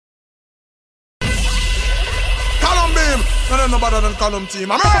No better than Column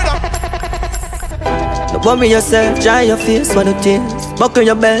team. I'm murder. Don't worry yourself, dry your face for the tears. Buckle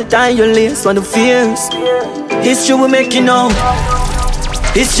your belt, tie your lace for the fears. History will make you know.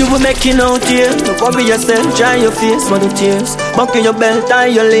 History will make you know, dear. Don't worry yourself, dry your face for the tears. Buckle your belt, tie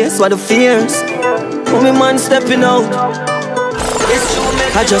your lace for the fears. Homie man stepping out.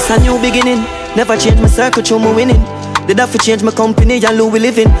 I just a new beginning. Never change my circle, show me winning. Did have to change my company and Louis we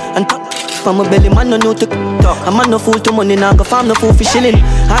living. And from my belly, man no know to a man no fool to money, now go farm no fool for shilling.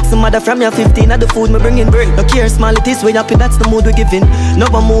 Ask some mother from your 15 of the food me bringing. No care small it is, we happy, that's the mood we giving. No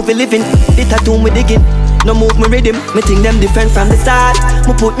one move we living, the tattoo we digging. No move me rhythm, me think them different from the start.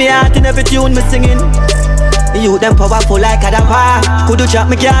 Me put me heart in every tune me singing. You them powerful like a power. Could you drop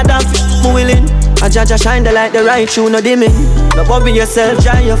me card and me willing. I judge shine the light, the right through no dimming. No worry yourself,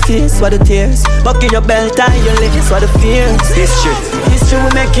 dry your face for the tears. Buckle your belt, tie your lace for the fears. History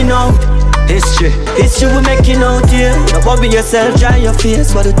will make you know. History will make you know, dear. No worry yourself, dry your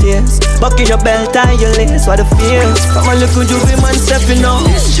face for the tears. Buckle your belt, tie your lace for the fears. Come on, look who you be, man, stepping out.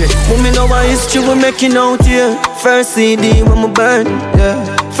 Mommy know why history will make you know, dear. First CD when me burn, yeah.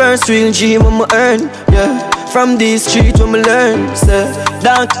 First real G when me earn, yeah. From these streets when me learn, say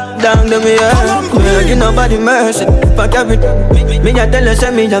down, then me earn. Me give nobody mercy, fuck everything. Me a tell you,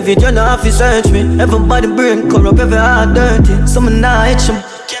 say me have it, you know have to search me. Everybody brain corrupt, every heart dirty. Some nah itch them,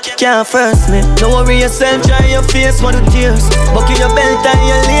 can't first me. Don't worry yourself, dry your face for the tears. Buckle your belt, tie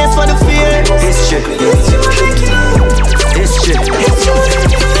your lace for the fear. History.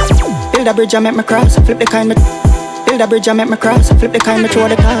 Build a bridge and make me cross, flip the kind me. Build a bridge and make me cross, flip the kind me throw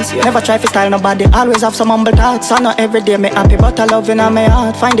the cars. Never try to style nobody, always have some humble thoughts. So not every day me happy, but I love in my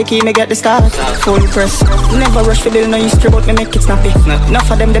heart. Find the key, me get the start. Full press, never rush for build no history, but me make it snappy.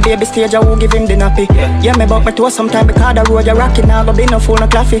 Enough of them the baby stage, I won't give him the nappy. Yeah, me about me toe sometime because the road you rocking, now go be no fool, no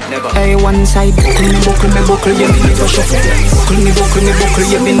claffy. Hey, one side, buckle, yeah, me never shuffle. Buckle,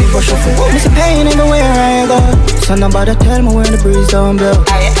 yeah, me never shuffle. Me see pain everywhere I go, so nobody tell me when the breeze don't blow.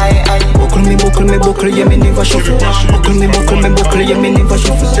 Buckle, yeah, me never shuffle. Buckle, yeah, me never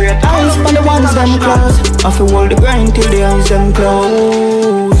shuffle. Eyes on the ones them close. I feel hold the grind till the eyes them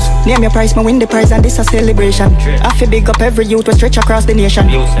close. Name your price, me win the prize and this a celebration. I feel big up every youth we stretch across the nation.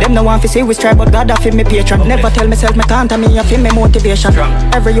 Them no want to see we strive, but God I feel me patron. Never tell myself me can't, and me I feel me motivation.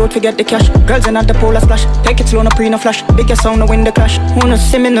 Every youth forget the cash, girls in at the polar splash. Take it slow, no pre, no flash. Biggest sound, no win the clash. Who no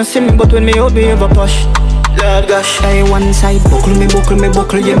see me, but when me out, me ever push. Lord gosh, hey, one side, buckle,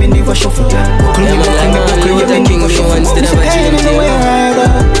 yeah, me never shuffle. Buckle, yeah, me never shuffle. Pain anywhere I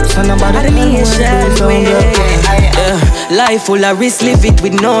go, so nobody life full of risk, live it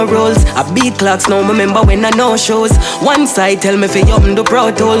with no rules. I beat clocks, now remember when I know shows. One side tell me fi up the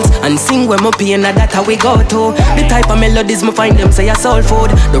Pro Tools and sing when my pain, and that how we go to. The type of melodies me find them say a soul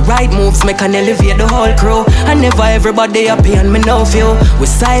food. The right moves make an elevate the whole crew. And never everybody happy and me no feel. We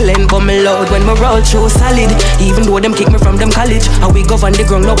silent but me loud when me roll through solid. Even though them kick me from them college, and we govern the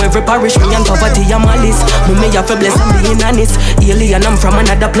ground now every parish. Me and poverty and malice. Me have to bless and being honest. Alien I'm from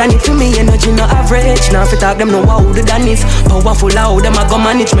another planet. For me energy no average. Now if I talk them know how the done is. Powerful how them I go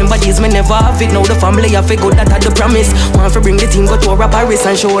manage. Remember these me never have it. Now the family I figure that had the promise. Want to bring the team go to a Paris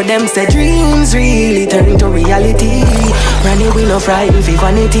and show them say dreams really turn to reality. Granny we no frightened for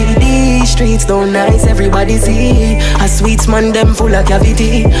vanity. These streets don't nice, everybody see. A sweets man them full of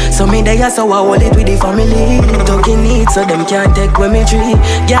cavity. So me they are so I hold it with the family. Talking need so them can't take with me tree.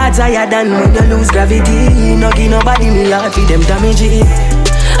 God's higher than when you lose gravity. No give nobody me hard for them damage it.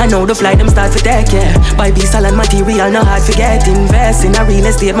 I know the flight them start to take, yeah. Buy diesel and material, no hard to get. Invest in a real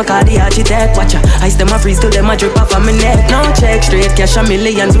estate, my car the architect. Watch ya, ice them a freeze till them a drip off of my neck. No check, straight cash a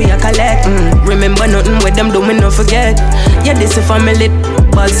millions we a collect. Remember nothing with them do me no forget. Yeah, this a family,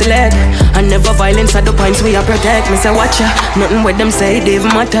 ball select. And never violence at the points we a protect. Me say watch ya, nothing with them say it even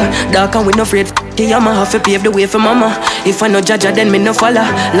matter. Dark and we no afraid, I'ma have to pave the way for mama. If I no judge her, then me no follow.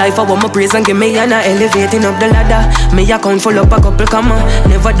 Life I want my praise and give me an elevating up the ladder. Me account full up a couple comma.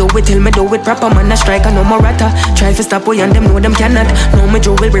 Never do it till me do it proper. Man a strike and no more ratter. Try to stop boy and them know them cannot. Now me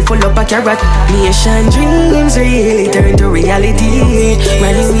jewelry full up a carrot. Nation dreams really turn to reality.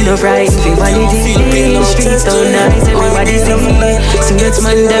 Running we no frightened for vanity. Streets so nice, everybody see. Singles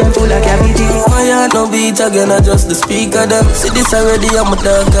man them full of cavity. My heart no beat again, I just the speaker them. See this already, I'm a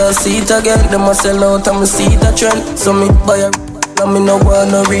darker seat again. Them a sell out, I'm a see the trend. So me buy a and me no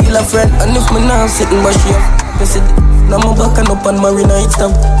want no real a friend. And if me now sitting but she now my back and up on marina it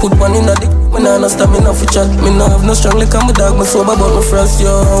stop. Put one in a dick, me nah no stamina for chat. Me nah have no strong like I'm a dog, me sober but my frost. Yo,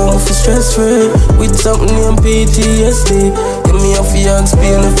 I'm feel stress free with something named PTSD. Give me a fiance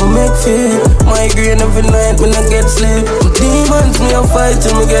pain if I make fear. Migraine every night, me not get sleep. Demons me a fight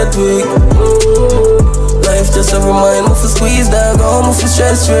till me get weak. Life just a reminder, move to squeeze that go, move to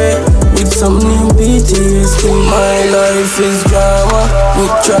stress free. With some new PTSD, my life is drama.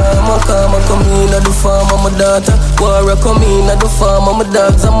 With trauma, karma come in at the farm of my daughter. War come in at the farm of my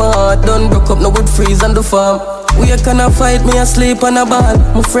dogs. And my heart done broke up, now with freeze on the farm. We cannot fight, me asleep on a ball.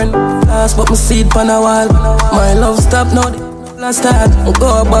 My friend asked, but my seed on a wall. My love stop now, last time I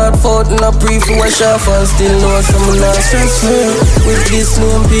go about forth and I pray for wash off. And still know some not stress free. With this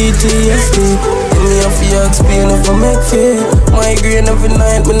name PTSD, me off your explain if I make fear. Migraine every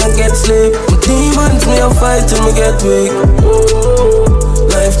night when I get sleep. Demons me a fight till me get weak.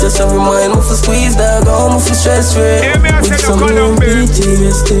 Life just a reminder, move to squeeze that go, move to stress free. With some name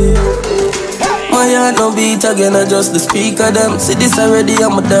PTSD. My heart no beat again, I just the speaker them. See this already,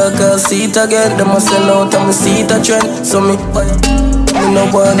 I'm a dark, I'll see it again. Them a sell out, I'm a see it a trend. So me no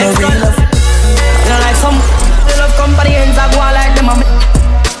one no real love. You know like some they love company ends I go like them.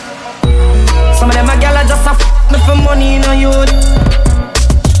 Some of them a gal are just a me for money, you know you.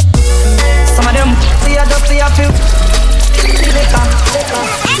 Some of them they are just a feel.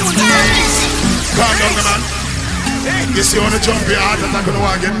 Calm down, man. You see on the jump your heart attack on the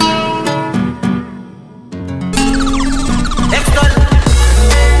wagon.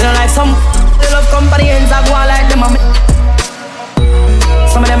 You know like some they love company ends I go like them.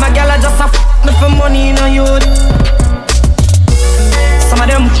 Some of them a gal are just a me for money, you know you. Some of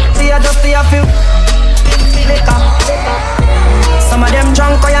them they are just a feel. Some of them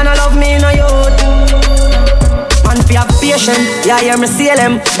drunk, you no love me, you know you. Man, fi have patience, yeah, hear me say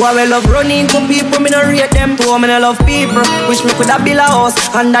them. Boy, we love running to people, me no rate them. To me no love people, wish me coulda build a house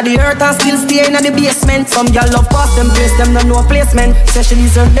under the earth and still stay in the basement. Some girl love pass them place, them no know placement. Say she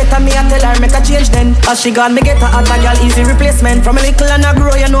deserve better, me I tell her make a change then. As she gone, me get her at a girl easy replacement. From a little and a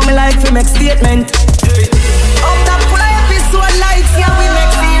grow, you know me like fi make statement. Up that full of episode lights, yeah, we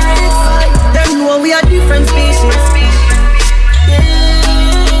make series. Them know we are different species.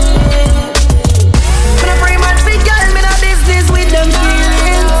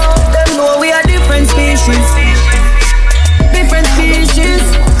 Different species.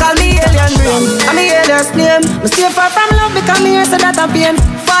 Call me alien brain, I'm a alien's name. Me stay far from love because me hear say that I'm pain.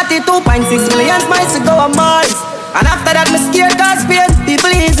 42.6 million miles to go on Mars. And after that me scared cause pain. People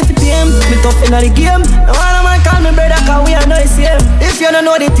easy to tame, me tough in the game. No one man call me brother cause we are not the same. If you don't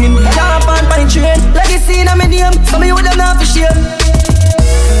know the thing, jump on the train. Legacy in my name, some of you them not for shame.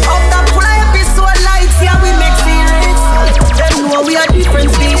 Up that full of episode lights, yeah we make series. Them know we are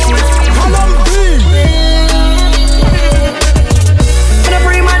different species.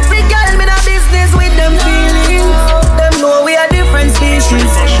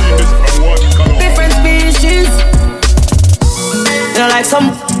 Different species. You know like some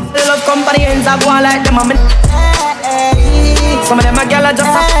they love company ends I go like them. Some of them a gal are just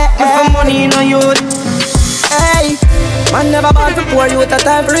me for money, you know you. Hey, man never born to poor youth, a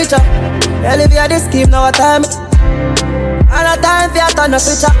time for richer. Elevate this scheme now a time. And a time for a turn a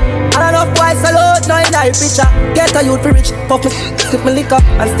switcher. And enough boys salute, no in life picture. Get a youth for rich, puff me, sip me liquor.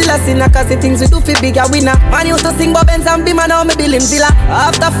 And still a sinner cause the things we do for bigger winner. Man used to sing Bob and Beamer, now me building villa.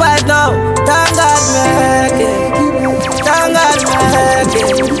 After 5 now, thank God make it. Thank God make it.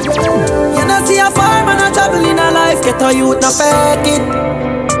 You know see a farmer not trouble in a life. Get a youth not fake it.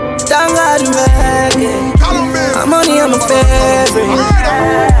 Thank God make it. My money I'm a favorite.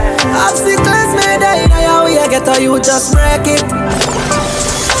 Obstacles made in a way. Get a youth just break it.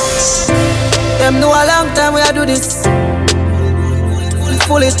 Them know a long time we a do this.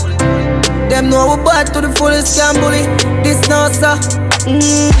 Full it. Them know we bad to the fullest, can't bully. This no sir.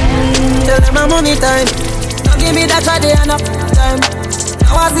 Tell them my money time. Don't give me that try enough time.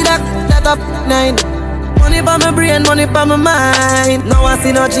 Now I see that up 9. Money for my brain, money for my mind. Now I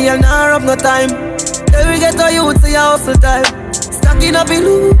see no jail, now rob no time. Then we get a youth, see a hustle time. Stacking up in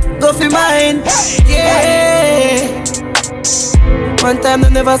loot, go for mine. Yeah. One time they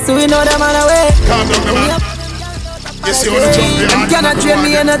never see we know them on the way. Calm down, man. You see what the jump behind. Cannot drain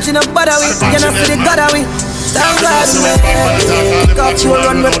me energy, no bother with. Cannot see the God away. Thank God, man. Got you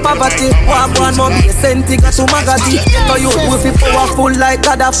run with poverty. Walk one more be a centi, got to magazine. So you will be powerful like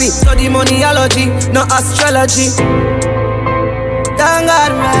Gaddafi. So the money allergy, no astrology. Thank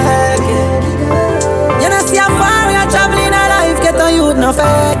God, man. You know see how far we are traveling our life. Get a youth, no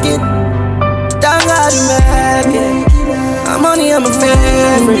fake it. Thank God, man. Money I'm a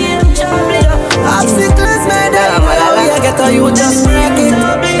favorite. Obstacles made them all we get a you just break it.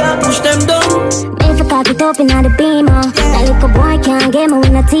 Push them down. If I cock it up in the beamer, that little boy can't get me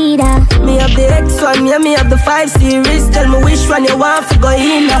with no teeter. Me have the X1, yeah, me have the 5 series. Tell me which one you want to go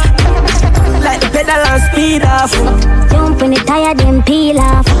in. Like the pedal and speed off. Jump in the tire, then peel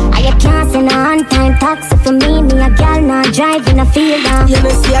off. I can't send a on-time taxi for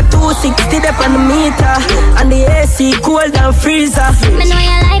a 260 up on the meter, and the AC cold and freezer. Me know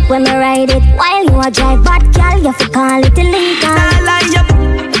you like when me ride it while you a drive, but girl, you fi call it illegal. Nah lie up,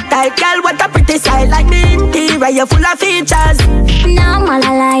 type girl, what a pretty side like the interior, you full of features. Nah, man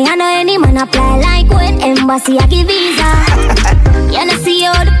a lie, I know any man apply like when embassy a give visa. You know see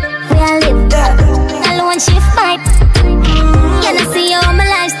how the way I live, alone shift pipe. You know see how my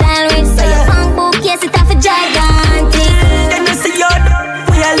lifestyle is, so your punk book, yes it have a gigantic. You know see how the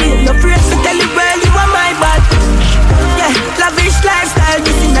way I live, no afraid to tell you where you are my bad. Yeah, lavish lifestyle,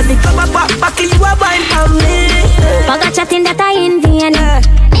 this in the club a back, you a wine for me. Bag chatting that I in vain.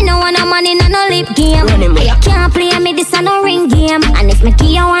 Me no want no money, no lip game. You can't play me, this a no ring game. And if me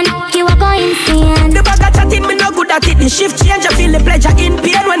give you one, you a go insane. The bag of chatting, me no good at it. The shift change, I feel the pleasure in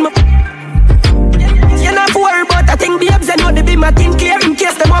pain when me. You not worry about a thing, babes. I know they be my thing clear in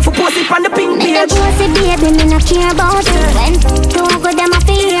case them want to post it on the pink me page. Me no post it, baby, me no care about it. When too good, them a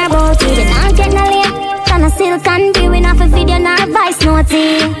feel hear about it. They don't get no late. Can a silk and be win off a video, nor voice note.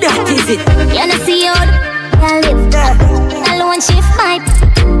 That is it. You know see how I live, alone shift pipe.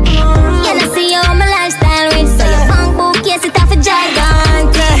 You know see how my lifestyle is, so your punk book, yes it have a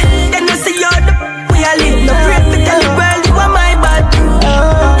gigantic. You know see how the way I live, no afraid to tell the world you are my bad.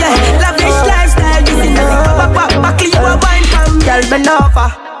 Yeah, lavish lifestyle, this in the back, you a wine from. Girl, bend over,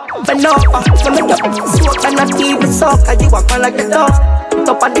 bend over. So make you smoke and not even soak, and you walk on like the dove.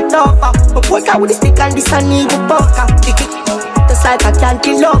 Top on the top, but boy got with the stick and this and evil poker. Just like a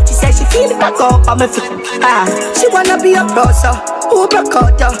cantaloupe, she said she feel it back up on my feet. She wanna be a browser, who broke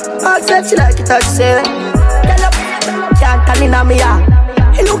out her. I said she like it, I said. Girl up, can't turn in on me,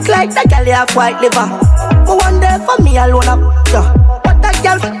 it look like the girl you have white liver. But one day for me alone, what that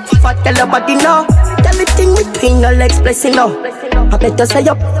girl for tell her body now. Tell the thing between your legs, blessing now. I better say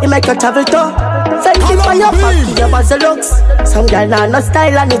up, it make you travel too. Thank you for your body, your buzz looks. Some girl nah no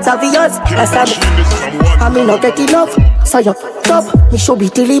style and it's obvious. That's I mean not get enough. So you top, me show be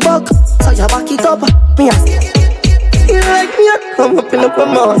till he buck. So you back it up, me a feel like me a come up in the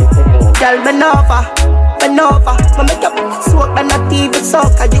morning. Girl bend over, bend over. Me make you smoke and not even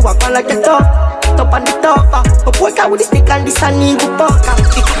soak. And you walk on like a top, top on the top. But boy got with the stick and this and evil poker.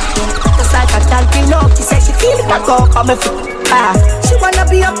 Just like a cantaloupe, she said she feel it back up on my feet. She wanna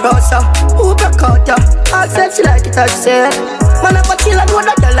be a browser, who broke out her. I said she like it, I said. Man, I'm a chill and know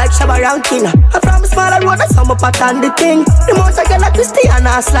that you like Shabba Ranking. I'm from a smaller road and some up on the thing. The most I get like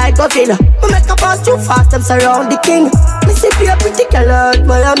Christiana, slide Govana. We make a pass too fast, them surround the king. Me see be a pretty girl out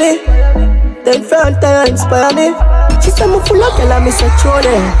Miami. Then front time inspire me. She said me full of girl and me say throw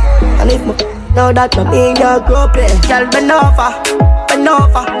them. And if me know that me mean you're groping. Girl bend over, bend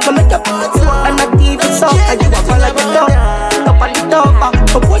over. So make a pass and not even so. And you walk on like a dog. Up on the top,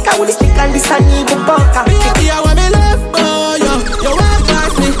 but boy can with the stick and this and even bunker. Baby, I want me love, oh, you walk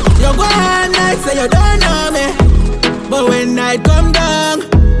past me. You go on night, say you don't know me. But when night come down,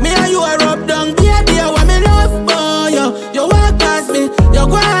 me and you are up down. Baby, I want me love, oh, you walk past me. You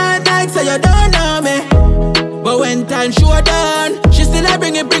go on night, say you don't know me. But when time show down, she still a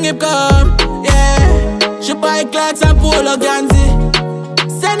bring it come. Yeah, she buy clocks and polo ganzi.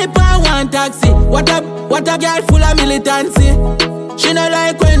 Send it by one taxi. What a girl full of militancy. She no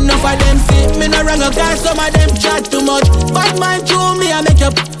like when enough of them see me no wrong, cause some of them chat too much. Bad man chew me and make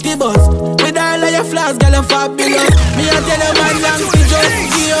you the boss. With all of your flaws, girl, you fabulous. Me a tell you man long to just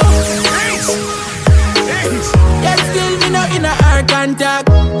give you. Yet still me no in a hard contact.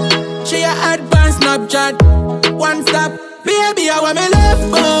 She a advanced Snapchat. One stop, baby, I want me love,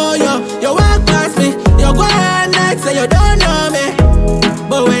 oh, you walk past me. You go on night, say you don't know me.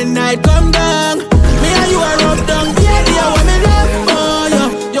 But when night come down, me and you are up down. Baby, I want me love, oh,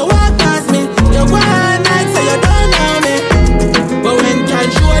 you walk past me. You go on night, say you don't know me. But when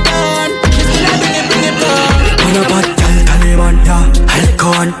time show down, she still a bring it down. On a bad girl, TALIHBAN, yeah,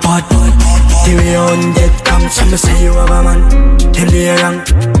 alcohol and pot. The way on dead comes, some say you have a man. Tell me around,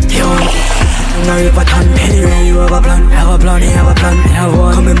 you want. Now you have a plan, anyway you have a plan. Have a plan, you have a plan, you have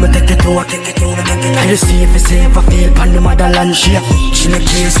one. Come in, but take it over, take it over. I just see if it's safe, I feel pan the motherland. She make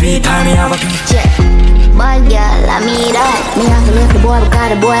me sweet, and me have a check. Bad girl, I mean that. Me have to lift the boy, because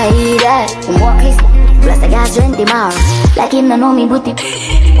the boy eat that. I'm walking, plus I got 20 miles. Like him, no know me, booty.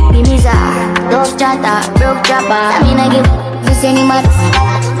 Be mizar, dog chatter, broke chopper. I mean I give this any mad.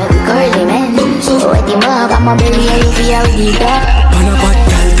 Curly man, so wet him up, I'm a belly, I feel with that. On a bad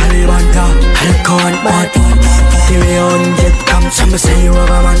girl, TALIHBAN, yeah, alcohol and pot. The way on dead comes, some say you have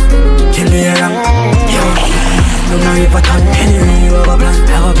a man. Tell me around, yo. No, now you have a plan, anyway you have a plan.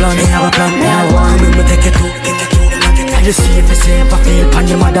 Have a plan, you have a plan, you have one. Come in, but take it to. I just see if it's safe, I feel pan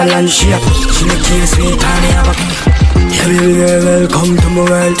the motherland. She make me sweet, and me have a plan. Yeah, baby girl, welcome to my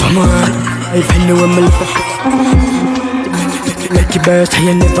world, I find you when me look up. Make your burst,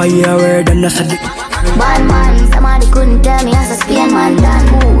 you never hear a word and that's a dick. Bad man, somebody couldn't tell me as a skin man done.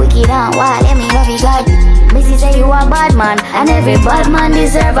 Ooh, wicked and wild, let me love you God. Missy say you a bad man, and every bad man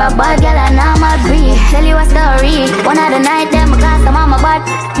deserve a bad girl, and I'm a breed. Tell you a story, one of the night them class the mama bad.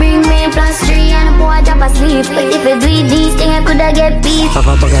 Bring me +3 and the boy drop asleep. If you do these things, I coulda get beat.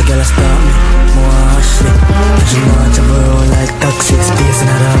 Papa bag a girl stop me, more shit. She want to roll like taxi, space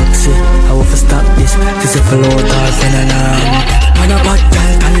in a taxi. I want to stop this, this is for low dark and man a bad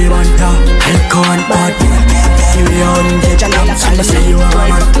girl, Taliban talk, I'll go on bad. Give me on the jam, I'ma say you are a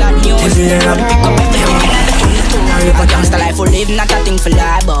man. Give me a rap, pick up the Gangsta life we live, not a thing for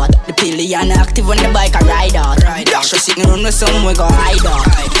lie, but the pillion active when the bike a ride out. Dash sitting on with some we go hide out.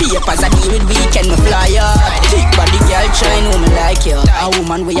 Papers I deal with weekend me fly out. Thick body girl try know me like you. A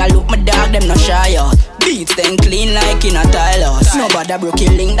woman where I look my dog them no shy out. Beats then clean like in a tile. Nobody broke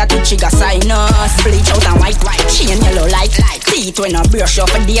your link that the trigger sign us. Bleach out and white, chain yellow like teeth when I brush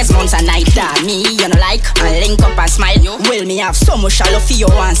up for days, months and night. Me, you know like, I link up and smile. Will me have so much shallow for you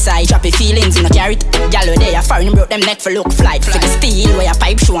one side. Drop your feelings, you know carry it. Gallo they are foreign, broke them neck for look flight. For the steel, where your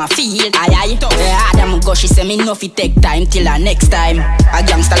pipe show and feel. Aye. Adam go, she say me no fi take time till the next time. A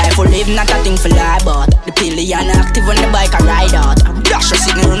gangsta life we live, not a thing for lie, but the pillion active when the bike a ride out. Dash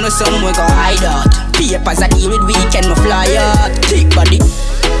sitting on the sun, we go hide out. Papers I deal with weekend, me fly out. Thick body.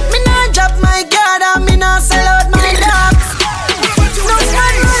 Me nah drop my guard and me nah sell out my dogs. No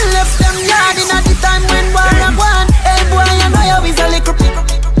man will left them yard in at the time when war a gone. Hey boy, you know you is a little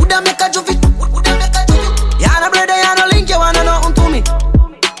woulda make a juvie, woulda make a juvie. Ya no brother, ya no link, you wanna know to me.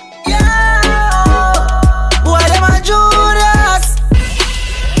 Yeah, boy, them a Judas.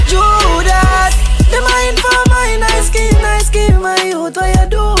 Them a informer, nice scheme, my youth, what you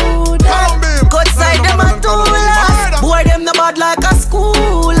do that? Cut side, them a toolers. Boy, them no bad like a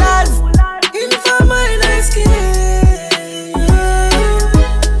schoolers. Informer, nice scheme.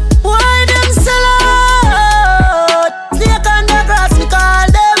 Boy, them sell out. Snake on the grass, we call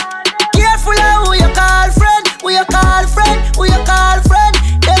them. Careful of who you call friend, who you call friend, who you call friend.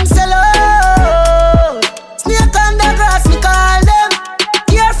 Them sell out. Snake on the grass, we call them.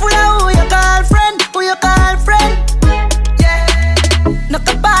 Careful of who you call friend, who you call friend. Yeah. No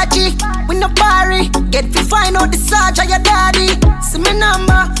kabaji, we no party. Get to find out the sarge of your daddy. See me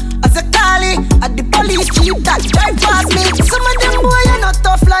number as a tally at the police chief that drive past me. Some of them boy are not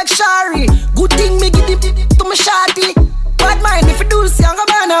tough like Shari. Good thing me give it to me shawty. Bad mind if you do see I'm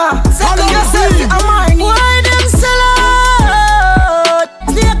Govana. Settle yourself to a money. Why them sell out?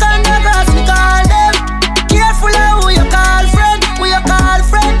 Snake on the grass we call them. Careful of who you call friend, who you call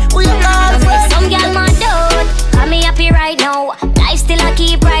friend, who you call friend. Some girl my dude, got me happy right now. Life still I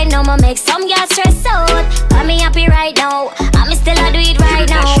keep right now. Ma make some girl stress out. Got me happy right now. I'm still I do it right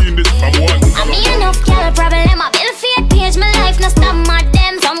now. I mean enough girl problem. I build fake page. My life no stop my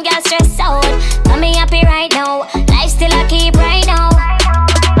them. Some girl stress out. Got me happy right now. Life still I keep right now.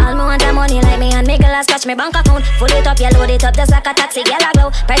 All me want the money like me and make a last catch me bank account. Full it up, you load it up just like a taxi. Girl a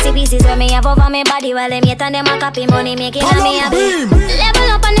glow. Pricey pieces where me have over me body. While them yet and them a copy money making and me happy. Level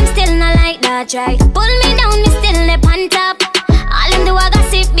up and them still not like that try. Pull me down, me still lip on top. All them do a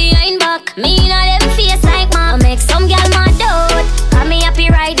gossip behind back. Me know them face like ma. Make some girl mad out. Got me happy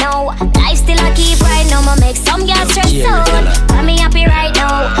right now. Life still I keep right now. Ma make some girl stress out. Got me happy right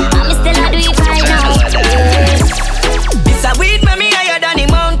now. I'm still I do it right now. This a weed me higher than the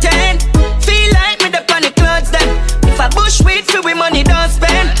mountain. Feel like me the panic clouds them. If I bush weed for we money don't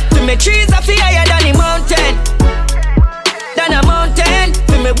spend. To me trees I feel higher than the mountain. Than a mountain.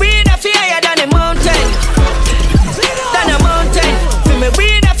 For me weed I feel higher than the mountain. Than a mountain. For me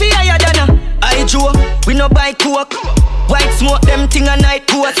weed I feel higher than a I Joe, we no buy coke. White smoke them thing a night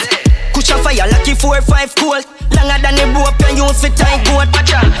coat. Kush a fire lucky 4 or 5 cold. Longer than the rope you use for tie coat.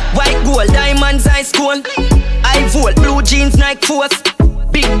 White gold, diamonds ice cold. I vote, blue jeans, Nike Force.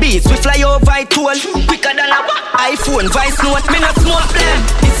 Big beats, we fly over it toll. Quicker than a iPhone, vice note, me not smoke them.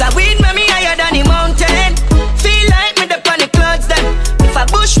 It's a weed me higher than the mountain. Feel like me the panic clouds them. If I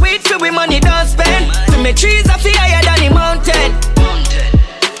bush weed for we money don't spend. To me trees I feel higher than the mountain.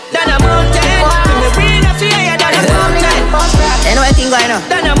 Than a mountain. To me weed I feel higher than the mountain. You know what thing going on?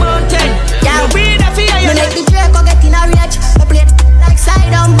 Than a mountain. Yeah. To me weed I feel higher than. Me make the Draco get in a rage. I play it like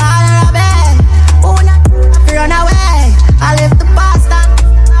side on ball or a bed. Who not run away? I left the past and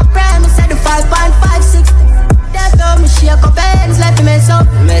I pray. Me said the 5.56. That's how me shake up hands like me mess up.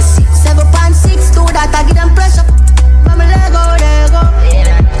 Messy. 7.62 that I give them pressure. But me let go.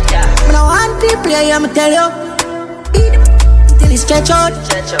 Me no want people here, me tell you. Beat them till it stretch out.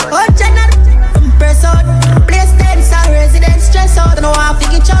 Oh, Jenna, press out. Play stand a resident stress out. I know I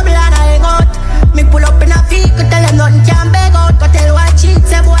figure trouble and I hang out. Me pull up in a vehicle, tell them nothing can beg out. But tell what cheat,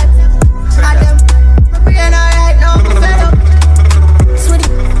 say boy. I them, my brain alright now, I'm fed up.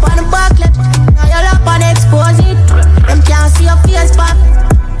 Sweetie, on the back left, now you're up and expose it. Them can't see your face back.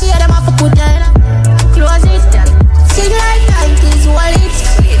 Yeah, them have to put it up, close it. Sing like 90s wallet.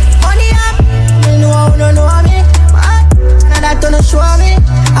 Money up, me know who don't know me. Now that don't show me.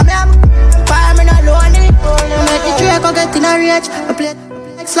 I'm fire, me not lonely. Make the Draco get in a rage. I play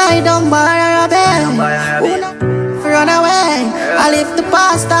slide down bar or a bed. Who not run away? I lift the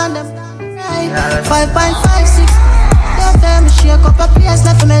past and them right. 5.56. Don't fail me, shake up a place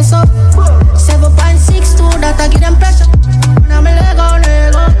left for me so 7.62, that I give them pressure. Now me lego.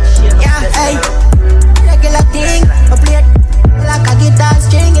 Yeah, hey. Regular thing, I play like a guitar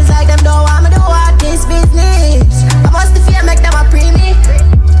string. It's like them don't want me to watch this business. I must fear make them a pre-me.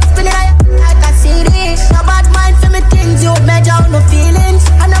 Spinning like a CD. No bad mind for me things, you measure no feelings.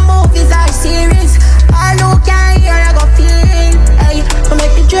 And the movies are serious. All who can hear I go feeling. Hey, I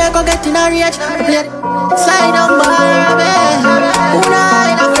make the Draco get in a rage. I play slide down bar, baby. Who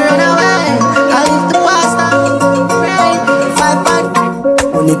not enough to run away? I live the past right. 5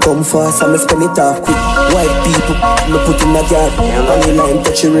 Money come fast and me spend it off quick. White people, me put in a yard. On the line,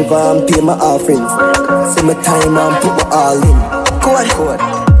 touch the river and pay my offerings. See my time and put my all in. Code.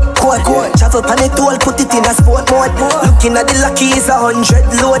 Travel pan it all, put it in a sport mode. Looking at the lucky is 100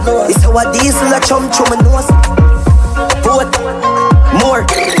 load. It's how a diesel a chum through my nose. Boat, more,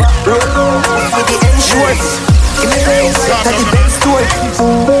 road, with the ensure. Give me brains, at the best store.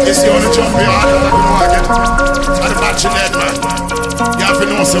 This you wanna jump here, I don't know again. And the match in head, man. You have to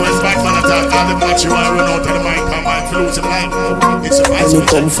know so it's back man attack. All the match you wanna run out of the mind, come mind, lose your life. It's a vice. Money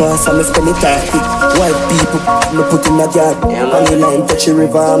come fast and me spend it off quick. White people, me put in a yard. On the line, touch the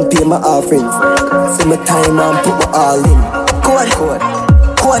river and pay my offerings. See my time and put my all in. Code.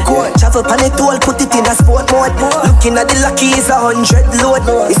 Travel pan it all, put it in a sport mode. Looking at the lucky is 100 load.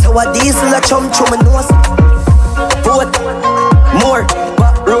 It's how a diesel a chum through my nose. Boat, more,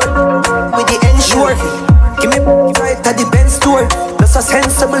 back road, with the ensure. Give me right at the Benz store. That's a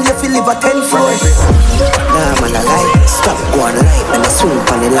sensible if you live a 10 floor. Nah man I lie, stop going right and I swing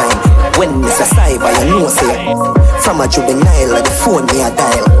on the line. When it's a cyber you know say from a juvenile like the phone me a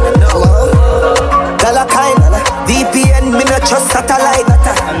dial. Dollar kind, VPN me not trust satellite.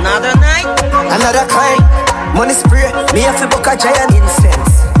 Another night, another kind. Money spray, me have to book a giant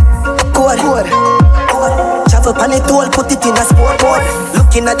incense. Code. Travel pan it all, put it in a sport mode.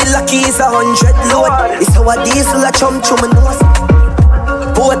 Looking at the lucky is 100 load. It's how a diesel a chum through my nose.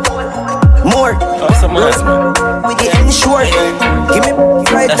 Boat, more, with the ensure. Give me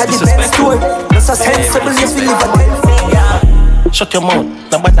right at the Benz store. That's a sensible if you live a 10. Shut your mouth,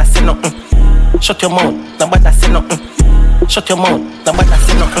 nobody say nothing. Shut your mouth, nobody say nothing. Shut your mouth, nobody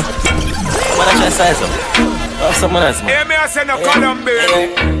say nothing. What I try to size up? Have someone else, man. Hear me, I say no column,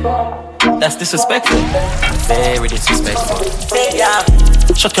 baby. That's disrespectful. Very disrespectful.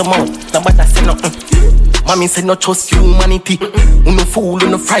 Shut your mouth, nobody say nothing. Mommy say no trust humanity. Uno fool,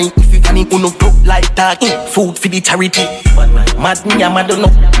 uno fright. If you can it, uno broke like that. Food for the charity. Mad me, I'm mad no.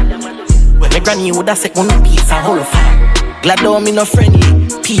 My granny would have said one piece a whole fire. Glad on me no friendly.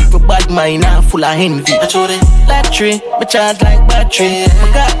 People bad mind and full of envy. Lattrry, me charge like battery.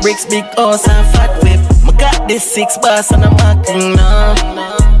 I got bricks, big horse and fat whip. I got this 6 bars and I'm acting now.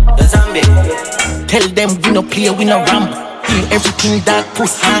 Zombie. Tell them we no play, we no ramp. Everything that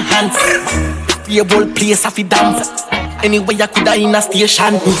push our hands. Be a whole place of it damp. Anyway I coulda in a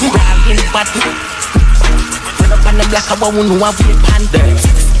station. Bragging bad. Run up on the black, I won't know how we pan there.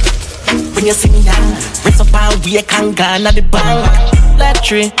 When you see me young, raise up and we can go at the bank.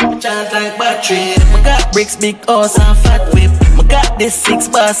 Lattrry, charge like battery. I got bricks, big horse and fat whip. I got this 6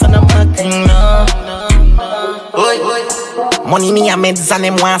 bars and I'm acting now. Money me a meds and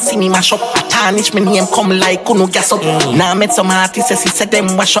them want see me mash up. I tarnish me name come like Kuno gas up. Now I met some artists he said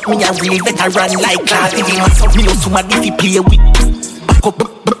them wash up. Me a real veteran like Clark. If he mash up, me know somebody if he play with. Back up,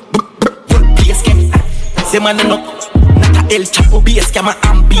 play scam. Say man no, not a El Chapo, be a scammer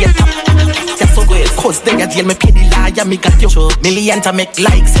and be a tap. Just so good, cause they a deal me pay the liar, me got you. Millions to make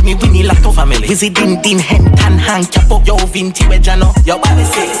likes, say me win a lot of family. Visiting din hen tan hang cap up. Yo Vinti we jano, yo body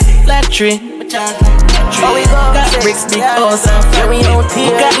say Lattrry. But we got bricks, big house and fat. We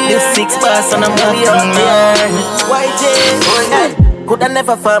got this 6 bars and I'm acting. Coulda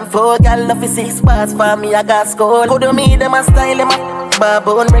never farm 4 gal love 6 bars for me. I got school. Coulda me them a style them a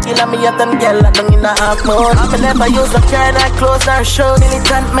baboon. Regular me at them gal I don't in a half moon. I never use a car that clothes or shows.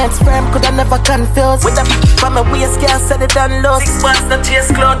 Militant men's firm coulda never confused. With a from my waist girl said it done low. 6 bars that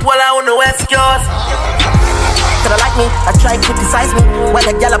chase cloth while I on the West Coast. Coulda like like me. I try to criticize me, while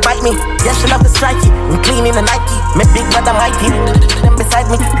a gal bite me. Yeah, she love the strikey, we clean in the Nike. Make big brother mighty, them beside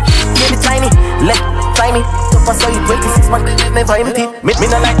me. Baby tiny, left tiny. So I saw you 26 months, never empty. Me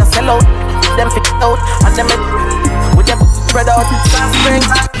no like to sell out, them fit out. And them with them spread out. Spring,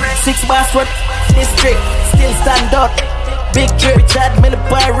 6 bars worth, district, still stand out. Big drip, Chad, Miller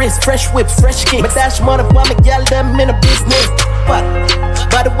Paris, fresh whips, fresh kicks. My dash money for my gal, them in a business. But,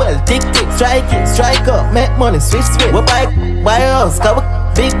 by the well, tick, strike up, make money, switch. We buy a house, cover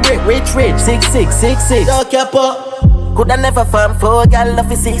big brick, rich, 6. Dog cap up. Coulda never farm for gal, love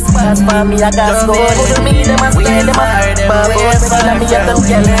is 6 bars for me, I got score. Coulda me, them a stay, them a bar, boys, regular me, I don't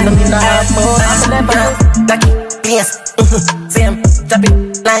get them in a half more. I'm never, Ducky, place, same, chop it,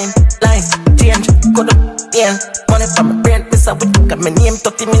 line, change, coulda, yeah. Money from my brain, this I would got my name,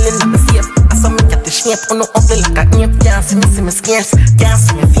 30 million in the safe. I saw me get the shape, on no ugly like a ape. Can't see me scarce, can't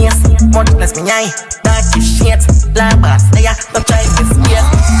see me face. Money bless me eye, dark is shades. Blind boss, yeah, don't try this year.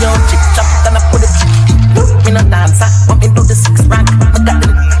 Yo, chick chop, then I put it. Me no dancer, want me do the 6 rank. I got the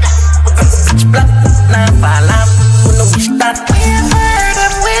bitch black, nah fall off. Who no wish that?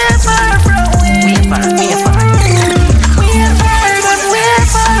 We're far from we're far.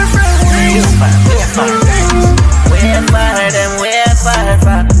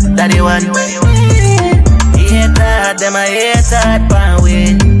 Daddy one hate that, them I hate that pan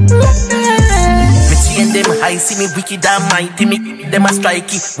way. Me chain them high, see me wicked and mighty. Me them a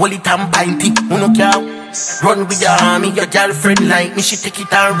strikey, hold it and pinty. Who no care? Run with your army, your girlfriend like me, she take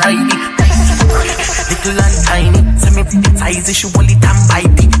it and ride it. Little and tiny, send me the size, she hold it and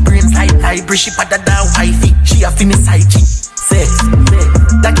bite it. Brains like library, she better than wifey. She a finish side chick. Say,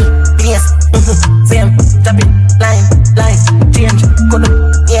 Ducky, place, same, chop it, line, change, go to,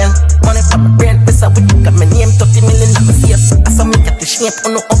 yeah. Money from my brain, this I would got my name, 30 million on the safe. I saw me get the shape,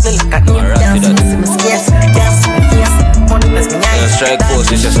 on no ugly like a name. Can't see me scarce, can't see me face. Money bless me eye. Strike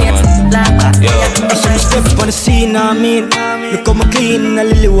force, it's just a man. Yo. I see me step on the scene, I mean. Look how me clean, a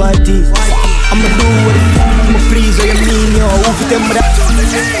lily white teeth. I'ma do what I'ma please, what you mean, yo. Who fit them with that?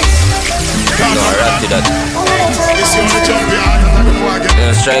 No, rap to that. This is the champion.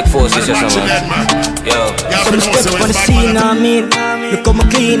 Strike force, it's just a man. Yo. So me step on the scene, I mean. Look how me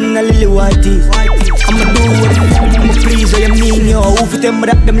clean, a lily white teeth. I'ma do what I'ma please, what you mean, yo. Who fit them with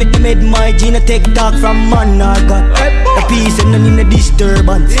that? Them let them made my gene a take talk from man, I got the peace and none in the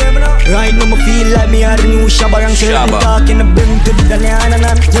disturbance. Right now me feel like me are the new Shabba and shit. Me talking to bring to the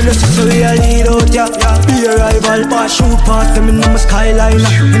Daniana. You know so we a lead out, yeah. Be a rival, pass shoot past them in my skyline.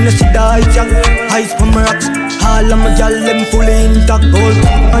 You know see the heights, yeah. Heights from rocks. All of my y'all them fully intact. Gold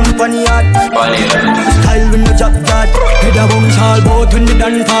and funny yard. Style when no job that. Head a bounce all boat when they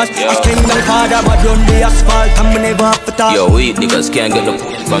done fast. I SKENG and father but on the asphalt and me never have to talk. Yo, weak niggas can't get no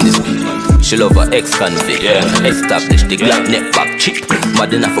from this. She love her ex-convict, establish the black neck back cheap.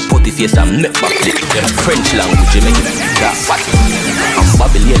 Mad enough for putty face and neck back flip. French language, you make it that fat. I'm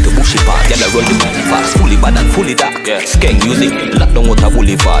Babylon to bushy part, gotta run the booty fast. Fully bad and fully dark, SKENG music, lock down what a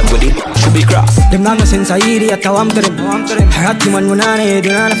boulevard. Where they should be cross. Them not no sense I idiot, I want to them. Harassy man when I need,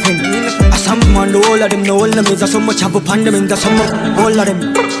 you know a friend. I some man, the whole of them, the whole of them. There's so much have upon them, there's so much, all of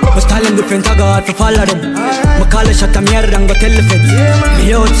them. My style and different, I got to follow them. My collar shut a mirror and go tell the feds.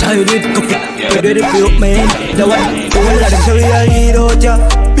 Me outside with cup. Ready to up my head. The one, the whole of them. So we are lead out, yeah.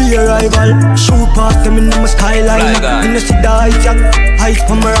 Be a rival. Shoot past them in my skyline. In the city heights, yeah. Heights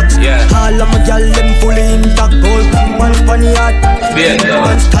from rocks. All of my y'all them fully intact. Gold, one funny yard.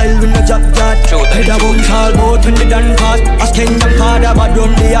 One style with no job that. Head a bounce all boat when they done fast. I SKENG and father but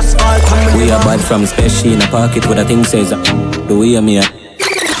on the asphalt. We are bad from special in a pocket what a thing says. The way I'm here.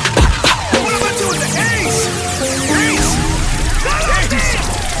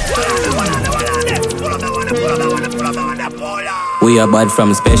 We are bad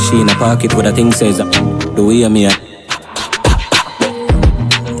from special in a pocket what a thing says. The way I'm here.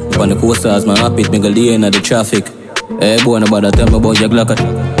 On the coasters, my happy, me go lay in the traffic. Hey boy, nobody tell me about your Glock.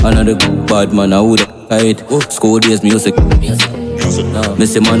 Another bad man, I would hide. School days music.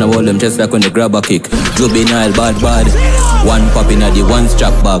 Missy man, I hold them just like when they grab a kick. Juvenile, bad. One pop in the one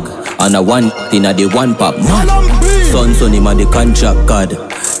strap bag. And a one in the one pop. Son him at the contract card.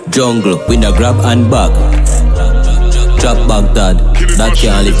 Jungle, we no grab and bag. Drop Baghdad, that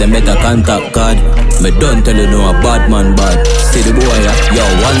can't live, them better contact card. Me don't tell you no a bad man bad. See the boy, yo,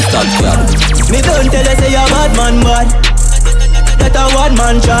 one stop club. Me don't tell you say a bad man bad. That a one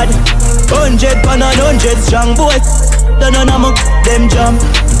man chad. 100 pan and 100 strong boys. Don't know them jam.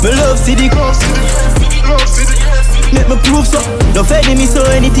 Me love city close. Let me prove something. Don't fed me so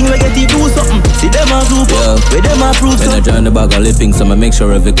anything we get to do something. See them a group up, with them a prove something. When I join the bag of lipping, so I make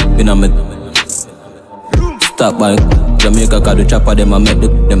sure every in on me. Stop by Jamaica, cause the chopper them I make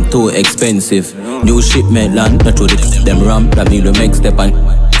them too expensive. New shipment land, not through them ramp, that mean the MIXTAPE and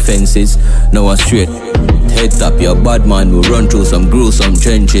fences. Now I'm straight. Head top, your bad man will run through some gruesome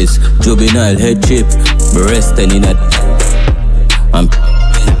trenches. Juvenile head chip, resting in that. I'm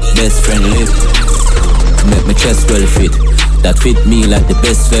best friend live. Make my chest well fit. That fit me like the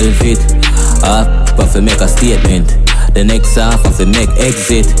best velvet. Half of it make a statement. The next half of it make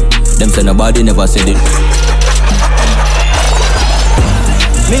exit. Them say nobody never said it.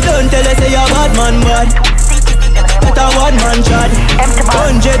 Me don't tell you say you're bad man bad. Better one man shot.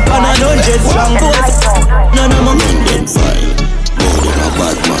 100 pound and 100 strong boys. No more. Run them file. Oh, them a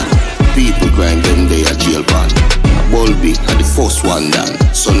bad man. People crime them they a jail ban. Bulby are the first one down.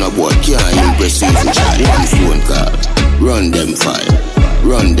 Son of boy can't impress even child. One phone call. Run them file.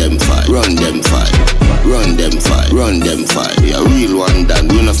 Run them file. Run them file. Run them file. Run them file. A real one done.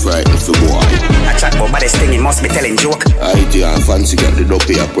 We're not frightened for boy. I chat about baddest thing. He must be telling joke. IT and fancy get the dope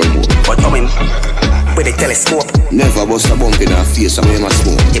here promote. But him with the telescope. Never bust a bump in her face and we must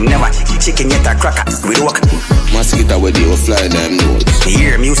smoke. Him never chicken yet a cracker. We walk. Masicka where they were flying them notes. The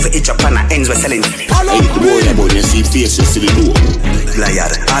year me used to itch up on the ends we're selling. I hit the boy about you see faces to the door. Liar.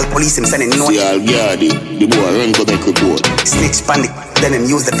 All police him sending note. See all guardy. The boy run go make report. Snitch panic. Then him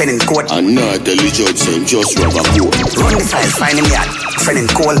use the pen in court. And not tell the judge say him just rub a court. Run the file, find him yard. Friend in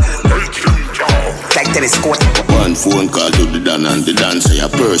call. Like tennis court. One phone call to the Dan and the Dan say a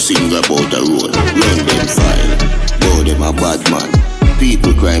person about the road. Run them file. Bow them a bad man.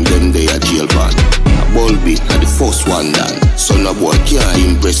 People crime them they a jail ban. A Bulby are the first one down. Son of boy can't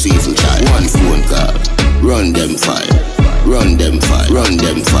impress even child. One phone call. Run them file. Run them file. Run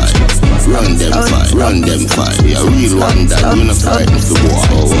them file. Run them file. Run them file. A real one that we're not frightened for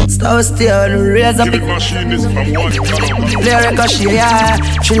boy. So still raise up Big machine is from one Lyric yeah.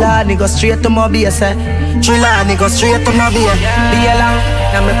 Trillani go straight to my base. Trillani go straight to my base. Be along.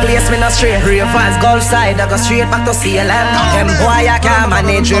 Now me place me not straight. Real fast Gulf side. I go straight back to CLM. Them boy I can't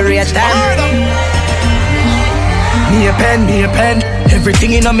manage to reach them. Me a pen.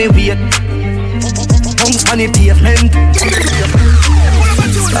 Everything in on me weight. Tongues on the pavement.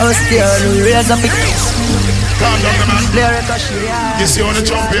 So still raise up it. Calm down the man. You see on the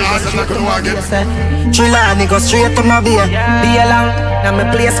jumpy ass and I couldn't walk it. Trillani go straight to my beer. Be along. Now me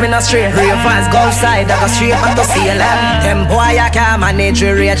place me not straight. Real fast Gulf side. I go straight back to CLM. Them boy I can't manage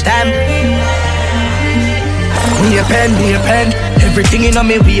to reach them. Me a pen. Everything in on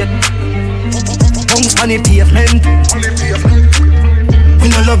me weight. Tongues on the pavement. We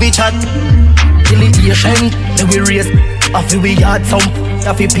no love each other. Delegation, then we raise. After we had some,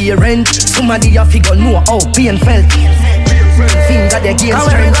 after pay rent. Somebody have to go know how pain felt. Finger they gain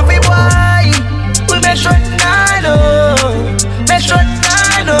strength. We make sure I know. Make sure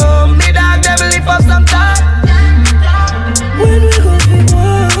I know. Me dog them lift up some time. When we go fi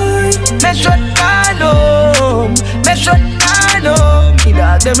boy. Make sure I know. Make sure I know. Me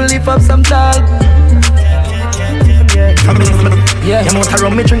dog them lift up some time. Yeah, you out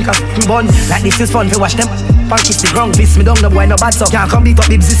around me drink a bun. Like this is fun, we watch them kiss the ground. Miss me down, the boy no bad so can't come beat up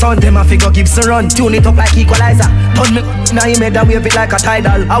Vybz son. Them a figure Gibson run. Tune it up like equalizer. Turn me, now you made that wave it like a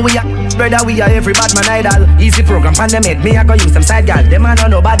tidal. How we a, brother we are every bad man idol. Easy program, pan them head, me I go use them side gal. Them a know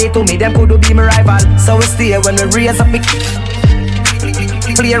nobody to me, them could be my rival. So we stay when we raise up it.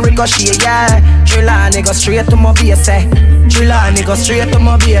 Play ricochet, yeah. Trillani go straight to my base, eh. Trillani go straight to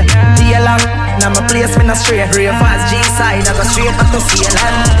my base. Be along, now my place me not straight. Real fast G side, I go straight back to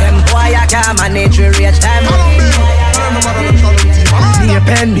CLM. Them boy I can't manage to reach them.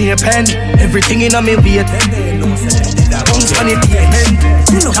 Me a pen, everything in on me weight. Tongues on the pavement.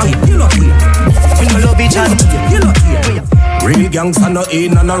 You not here. We no love each other. You not here. Real gangsta no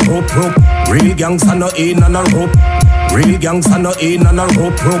in and a rope. Real gangsta no in and a rope. Real gangsta no in and a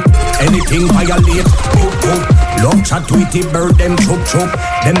rope. Anything violate, love chat with the bird, them chop.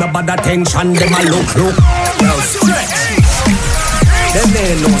 Them a bad attention, them a look. Yo, stretch. Them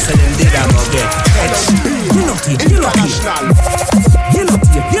they know say them did a go get fetch. You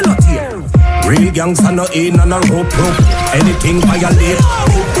not here. Real gangsta no in and a rope. Anything violate,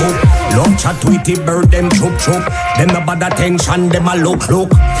 love chat with the bird, them chop. Them a bad attention, them a look.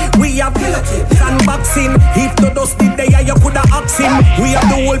 We have sandboxing. If the dust did there, you coulda asked him. We have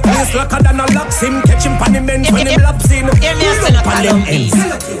the whole place locker than a locks him. Catch him pan him ends when him laps in. Pan them ends.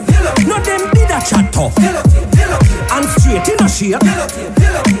 No them did a chat tough. And straight in a shape.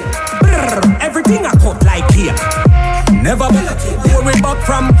 Everything I cut like here. Never worry back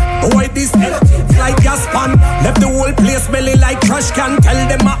from boy this like gas pan. Left the whole place smelling like trash can. Tell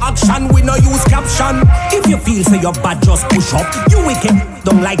them my action, we no use caption. If you feel say you're bad, just push up. You wicked,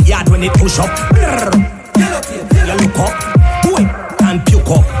 don't like yard when it push up. You look up, boy, and puke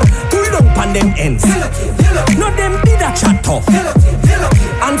up. We don't pan them ends. No them did a chat tough.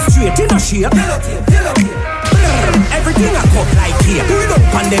 And straight in a shape. Everything I cut like here. We don't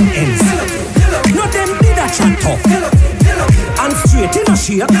pan them ends. No them did a chat tough. And straight in a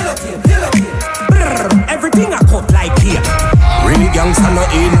shape. Everything I cut like here. Real gangsta no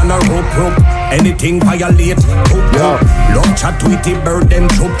in and a rope. Anything violate, yeah. Long chat tweety bird them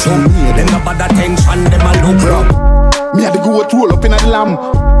chop. Them no bad attention, them a look up. Me had to go roll up in a lamb.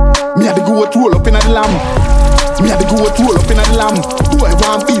 Me had to go roll up in a lamb. Me had to go roll up in a lamb. Who I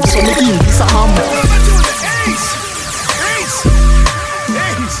want beef, so me give piece of ham.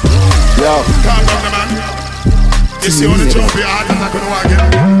 Yo, calm down, man. This is the jump hard, I'm not gonna walk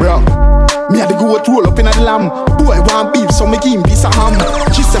in. Bro, me had to go roll up in a lamb. Boy want beef, so me give him piece of ham.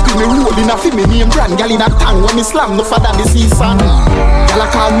 She said me roll in a fi me name brand. Gal in a tang when me slam no father the season. Gal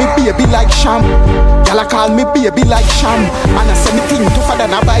call me baby like sham. Gal call me baby like sham. And I say me think tougher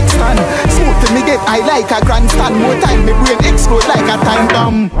than a bike stand. Smooth till me get high like a grandstand. More time me brain explode like a time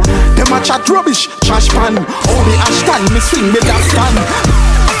bomb. Them a chat rubbish, trash pan. Only Ashton me swing me that stand.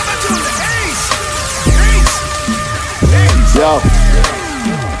 Yo,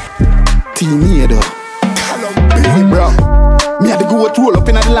 teenager, bro. Me had to go roll up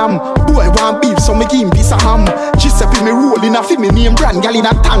in a lamb. Boy want beef, so me give him piece of ham. She said me roll in a fi me name brand. Gal in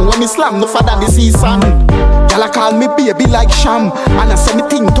a tang when me slam no father the season. Gal call me baby like sham. And I say me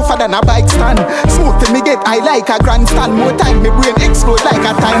think tougher than a bike stand. Smooth till me get high like a grandstand. More time me brain explode like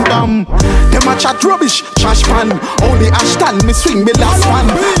a time bomb. Them a chat rubbish, trash pan. Only Ashton me swing me last one.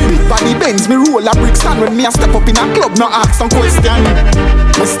 Big body Benz me roll a brick stand. When me a step up in a club no ask some question.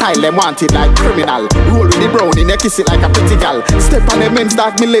 My style them want it like criminal. Roll with the brown in your kiss it like a pretty gal. Step on them ends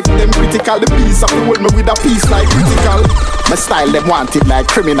dark me left them critical. The piece of the world me with a piece like critical. My style them want it like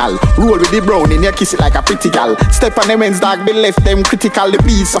criminal. Roll with the brown in your kiss it like a pretty gal. Step on them ends dark me left them critical. The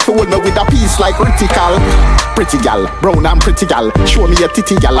piece of the world me with a piece like critical. Pretty gal, brown and pretty gal. Show me a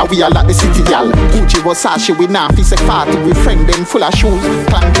titty gal, and we all like the city gal. Gucci Versace we not fi say party. We friend them full of shoes,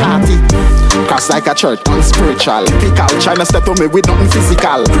 clan party. Cross like a church, unspiritual. Typical, China step to me with nothing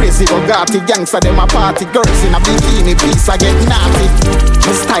physical. Crazy Bugatti, gangsta them a party. Girls in a bikini, piece I get naughty.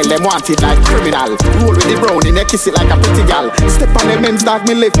 My style them want it like criminal. Roll with the brown in a kiss it like a pretty gal. Step on them ends dark,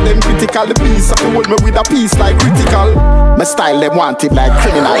 me left them critical. The piece of the hold me with a piece like critical. My style them want it like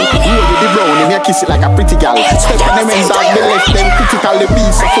criminal. Roll with the brown in a kiss it like a pretty gal. Step on them ends dark, me left them critical. The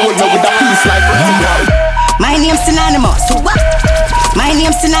piece of the hold me with a piece like critical. My name's synonymous to what? My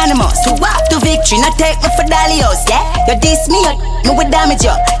name's synonymous to what? To victory, not take me for Dalios, yeah? You diss me, you will damage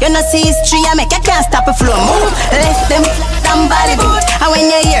you. You know see history, I make you can't stop a flow. Move, left them down Bollywood. And when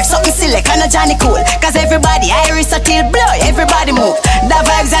you hear something silly, kind of Johnny Cool. Cause everybody, iris a till blow, everybody move. The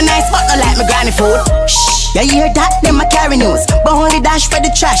vibes are nice, but not like my granny food. Shh. You hear that? Them a carry news. But only dash for the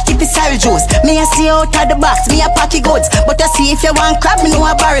trash, keep it sorry juice. Me a see out of the box, me a packy goods. But you see if you want crab, me know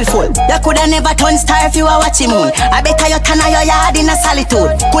a barrel full. You coulda never turn star if you a watching moon. I better you turn on your yard in a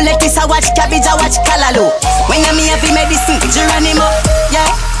solitude. Lettuce a watch cabbage, a watch callaloo. When you me heavy medicine, Geronimo.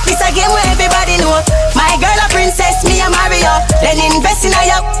 Yeah, this a game where everybody know. My girl a princess, me a Mario. Then invest in a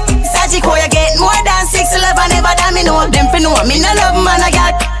you. Sajiko, you get more than 6 love and never than me know. Them fi know me no love man I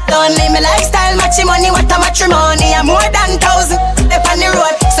got. Don't live me lifestyle, matchy money, what a matrimony. I'm more than 1,000 up on the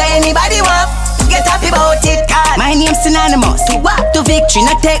road. So anybody want, get happy about it, cause my name's synonymous to walk to victory,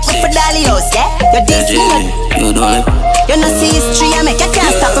 not take me for Dalios, yeah? You diss me, you don't like. You know see history, I make you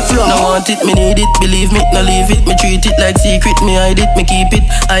can't stop a flow. No want it, me need it, believe me, no leave it. Me treat it like secret, me hide it, me keep it.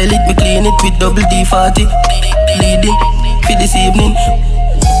 I lit, me clean it with double D40. Leading for this evening.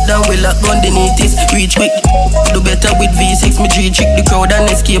 Down we lock gun beneath this. Reach quick, do better with V6. Me trick the crowd and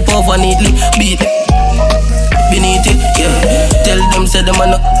escape over neatly. Beat beneath it, yeah. Tell them say them a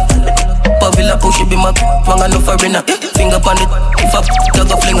no Pavilla push it be my wang enough for winner. Finger on it, if I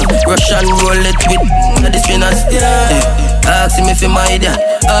dog a flinger. Russian roulette with the spinners, yeah. Ask him if he my idiot.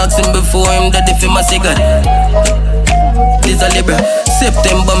 Ask him before him that if he my cigarette. This a Libra.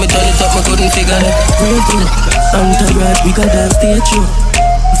 September me turn it up, me couldn't figure it. Real thing, I'm tired, we got that stage show.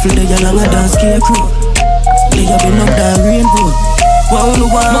 Feel the young and dance scarecrow. They have been up that rainbow.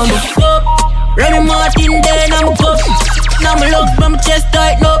 Wow. Remy Martin then I'm a cup. Now my lugs from my chest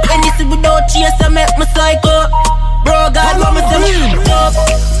tighten up. Anything without chase I make my psycho. Bro God want me to move up.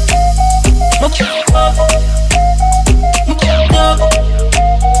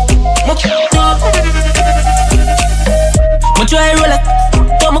 My try roll it.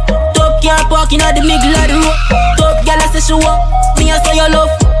 Top car parking at the middle of the road. Top girl I say she walk. Me I say you love.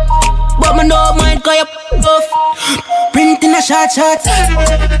 But me no mind cause you off. Print in a short shots.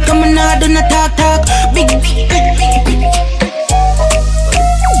 Come on now do not talk.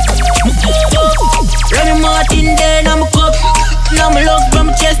 Ready Martin there, I'm a cup. Now my love from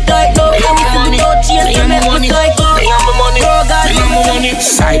my chest tight low. I'm a chest to make me psycho.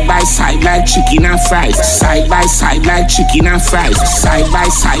 Side by side like chicken and fries. Side by side like chicken and fries. Side by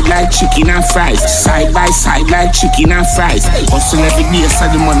side like chicken and fries. Side by side like chicken and fries. Hustle every day so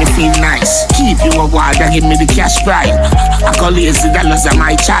the money feel nice. Keep you a ward and give me the cash prize. I call lazy dollars are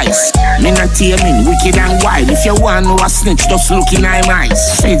my choice. Me not taming, wicked and wild. If you want to know a snitch, just look in my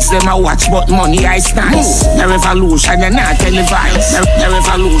eyes. Feds them a watch but money ice nice. The revolution you not televised. The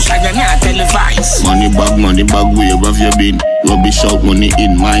revolution you not televised. Money bag, where have you been? Rubbish out money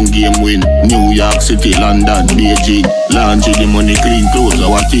in, mind game win. New York City, London, Beijing. Laundry the money, clean clothes,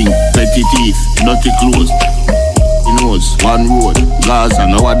 our thing. Petty thief, dirty clothes. Nose, one road, Gaza,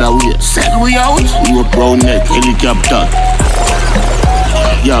 no other way. Sell we out. Rope round neck, helicopter.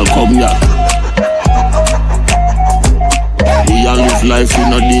 Y'all come here. We all live life, we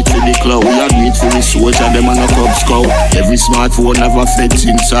not need for the cloud. We admit for the soldier, them and a Cub Scout. Every smartphone have a fence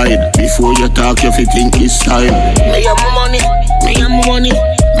inside. Before you talk, you think it's time. Me have my money, me have my money,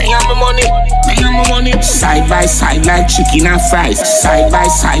 me have my money, me have my money. Side by side like chicken and fries. Side by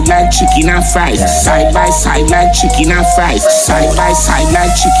side like chicken and fries. Side by side like chicken and fries. Side by side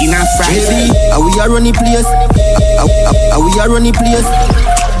like chicken and fries. Baby, are we a running place? Are we a running place?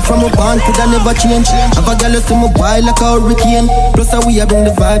 From a band could I never change. Have a girl to my boy like a hurricane. Plus we a bring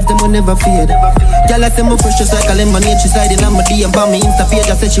the vibes, them will never fade. Girl I say my precious like a lemonade. She sliding on my DM on me Insta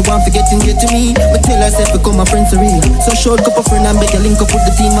page. I said she want to get to me. But tell herself become my friends are real. So short couple friend and make a link up with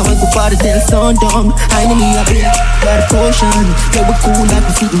the team. I went to party till sundown. I need me a bit by the potion. Yeah we cool like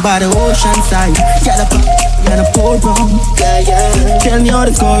we sitting by the ocean side. Girl I pop and I pour rum. Yeah yeah. Tell me how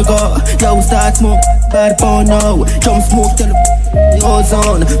the score go. Yeah we start smoke by the pound now. Jump smoke till the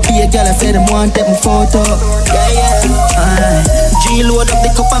ozone. Be a girl I say them want take my photo. Yeah yeah. G load up the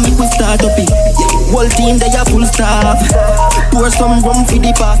cup and make we start up it. Whole team they are full staff. Pour some rum for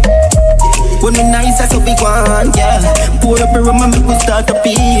the past. When we nice as a big one, yeah. Pour up a rum and make we start up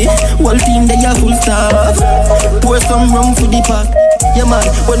it. Whole team they are full staff. Pour some rum for the past. Yeah man,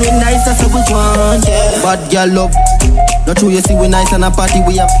 when we nice as a big one, yeah. Bad girl love. Not true you see we nice and a party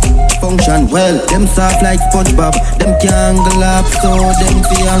we have function well. Them soft like SpongeBob. Them can't angle up so them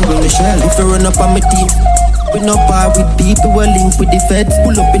fi angle the shell. If you run up on my team, we no par with people, we link with the feds.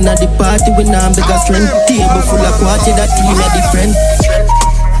 Pull up in at the party, we nah bigger strength. Table full of quarter, that team are different.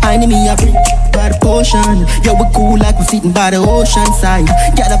 I need me a drink by the potion. Yeah, we cool like we sitting by the ocean side.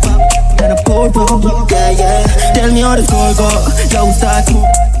 Get a pop, get a pour rum. Yeah, yeah. Tell me how the score go. Yeah, we start smoke.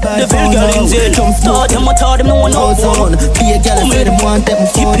 The big girl in jail. Told them no one knows on. Be a girl and say them want them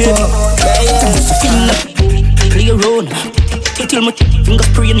photo. Yeah, yeah. Play around. Till my fingers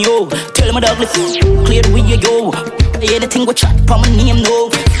praying yo. Tell my dog let's clear the way yo. Anything we chat for my name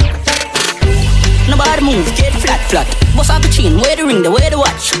no. Nobody move, get flat. Boss out the chain, where the ring, the way the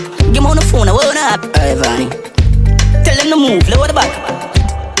watch. Give me on the phone, I wanna have Ivani. Tell them to move, lower the back.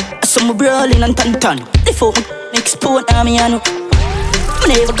 Some brawling and tan. They folk export army I know. I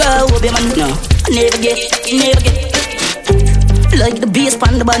never go over man, no. I never get. Like the bass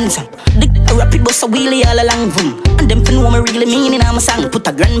pan the bands. The rapid bus a wheelie all along boom. And them to know me really meaning I'm a song. Put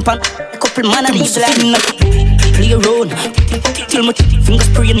a grand pan, a couple man and these like play around. Till my fingers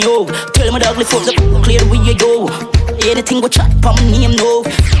praying yo. Tell my dog lift up the clear the way you go. Anything we chat for my name no.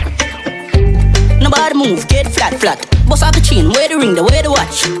 Nobody move, get flat. Boss out the chain, where the ring, the way the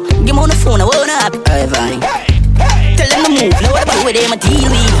watch. Give me on the phone, I wanna have Ivani. Tell them to move, now what about where they ma deal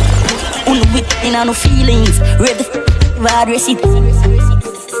with. On the wit, ain't no feelings. Read the address it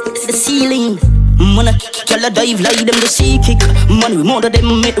the ceiling. Man a kill a dive like them the sea kick. Man we murder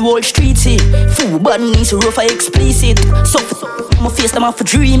them make the whole street see. Full badness rough I explicit. So my face them off for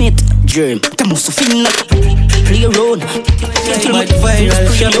dream it. Germ, them must feel like play around. Tell my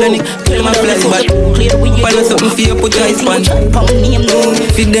virus, sharpening. Tell my flex but find something for you put your eyes on.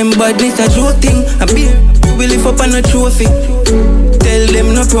 Feed them badness a joke thing. A beer, we lift up on a trophy. Tell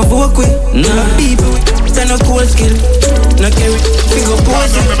them no provoke we. Nah people stand a cold skill. No carry, figure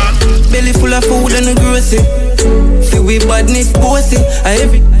posing. Belly full of food and a grocery. See we badness posing. I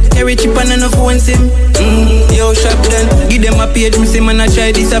every chip and no phone sim. Yo shop done. Give them a page, me see man a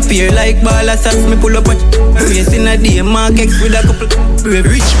try disappear. Like ball of socks, me pull up a race in a day. Mark X with a couple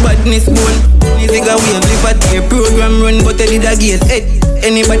rich badness bone. Easy go wave, live at your program run, but I did a gaze head.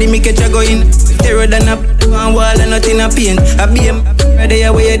 Anybody me catch a go in. Terror than a one wall and nothing a pain. A BM, ready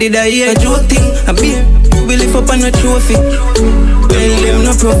away I did a year. A joke thing, a beer. We lift up on a trophy. Well, them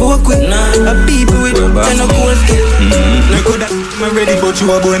no provoke with a people with ten of course. I could have my ready, but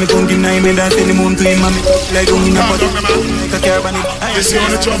you are going to come deny me that any moon to him. Like only now, like a caravan. You see on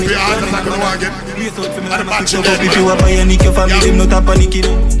the jump here, I'm not gonna walk it. If you are buying Nick, your family, them not a panic.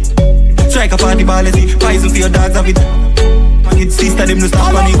 Strike a party policy, poison for your dogs of it. Man, it's sister, them no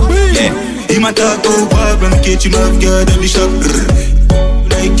stop panic. Yeah, him a talk to walk when I catch him off guard on the shop.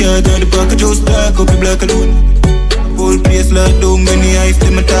 Like yard on the park, I just talk up the black alone. Whole place locked down when the ice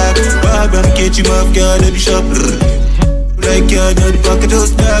them attack. Walk when I catch him off guard on the shop. Like yard on the park, I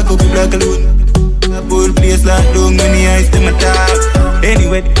just talk up the black alone. Whole place locked down when the ice them attack.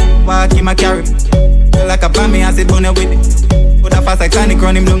 Anyway, walk him a carry. Like a bammy, I said bunny with it. Put a fast like Sonic,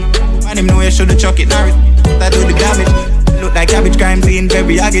 run him down. And him know you shoulda chuck it, Norris. I do the damage. Look like cabbage crime scene,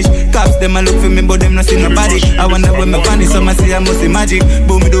 very aggish. Cops them a look for me, but them not see nobody. I wonder when me funny, some I see I must see magic.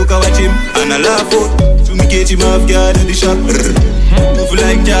 Boom, me do ka watch him, and I laugh out. So me catch him off guard at the shop. Move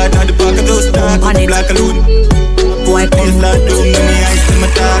like Jad, now the pocket house dark. Black alone. Boy, please lock down, when the ice in my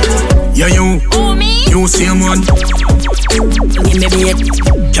talk. Yeah, you same one. Give me beat.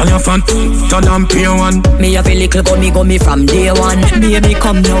 Can you fun? Tell them pay one. Me have a little gummy from day one. Baby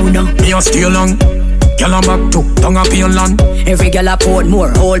come now. Me a stay long. Girl I'm back to tongue up in land. Every girl a port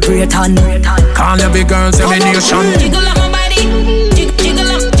more, all Britain. Call every girl's every nation. Jiggle up my body,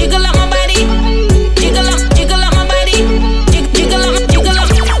 jiggle up my body, jiggle up my body, jiggle up my body, jiggle up my body,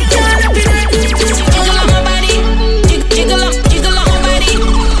 jiggle up.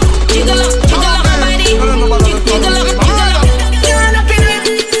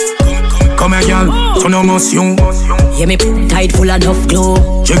 Come here, girl, so no motion. Yeah, me tight full of enough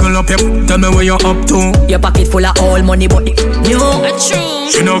glow. Jiggle up, tell me where you up to. Your pocket full of all money, but no.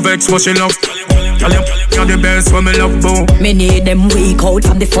 She no vex, but she love. Girl, you're the best when me love, boo. Me need them weak out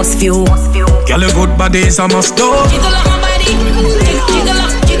from the first few. Girl, your good body is a must do. Jiggle up my body, jiggle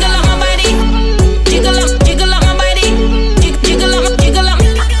up my body, jiggle up my body, jiggle up my body, jiggle up my body, jiggle up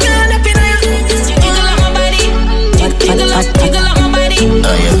my body,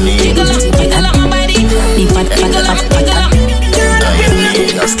 me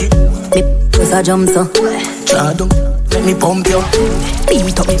was a jump so. Chado, let me pump you.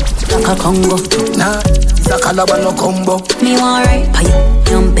 Beat up me like a Congo. Nah, it's a Calabar no combo. Me want right pie,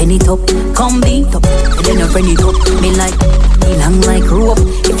 jump penny top. Come beat up, and then you bring it up. Me like, me long like rope.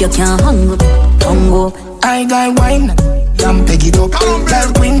 If you can't hang up, Congo. I got wine, damn peg it up.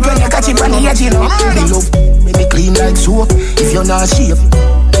 Girl queen when you catch it on the edge, you know. Me love, me clean like soap. If you're not shape,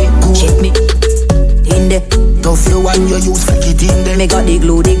 check me. In the tough you and you use flick it in there. Me got the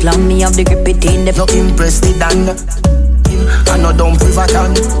glue, the glam, me have the grip it in the. You impress the dan. I know don't pivot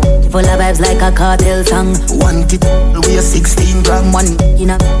on. Full of vibes like a cartel song. One kid, we a 16 gram. One, you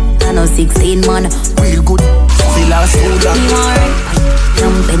know, I know 16 man. Real good, feel our soul. Me alright,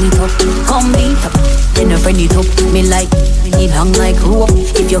 jump penny top, come beat up. Then you bring it up, me like, me need hang like rope.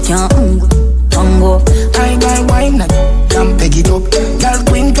 If you can't Congo. I got wine, damn peg it up. Girl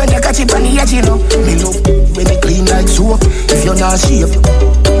queen when you catch it on the edge, you know. Me love when me clean like soap. If you're not shape,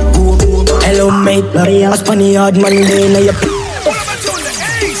 go. Hello mate, a Spaniard Monday, now you.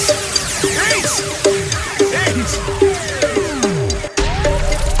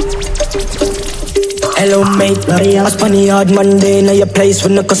 Hello mate, a Spaniard Monday, now your place.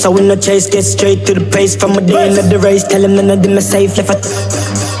 When the cause I win the chase, get straight to the pace. From a day into the race, tell him none of them are safe. Left at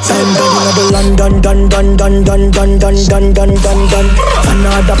time, London, done.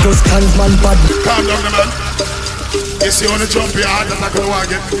 Another plus clansman bad. Calm down, man. You see on the jump here, I'm not gonna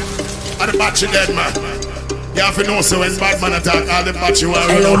walk it. And the batch dead, man. You have to know, so when bad man attack, all the batch you are.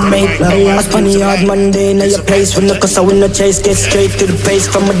 Hello mate, a Spaniard Monday, now your place. When the cause I win the chase, get straight to the pace.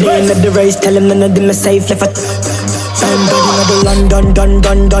 From a day into the race, tell him none of them are safe. Left at time, London, done.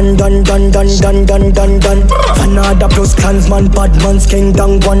 Another plus clansman, bad man, SKENG,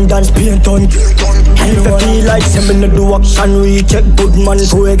 one dance, paint on. And if I feel like sending do action, we check good man,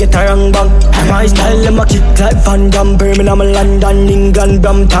 so we get a wrong bang. My style, them a kick like Van Damme, Birmingham, London, England,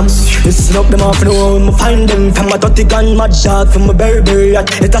 Brampton. Listen up, them off, know I'ma find them. From a 30 gun, mad dog, from a berry,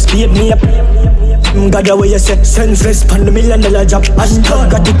 it has speed me up. God, the way you say, senseless, pan the $1 million job. And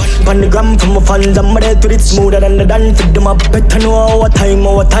God got it, pan the gram from a fans. I'm ready to it smoother than the dance. Fit them up, better know our time,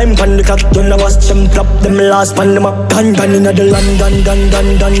 pan the clock. You know watch them flop, them last, pan them up. Done in the London, done.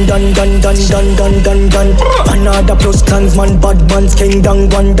 Another plus clansman, bad man, SKENG,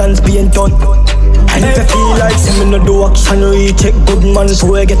 one dance, paint on. And if I feel like sending no do action, we check good man,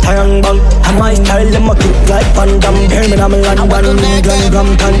 so we get a young bang. And my style, them a kick like Van Damme, Birmingham, London, England,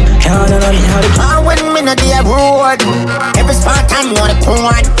 Brampton. When me no dey road, every spot time you wanna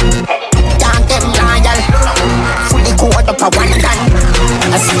corn. Can't get me loyal, fully caught up a one gun.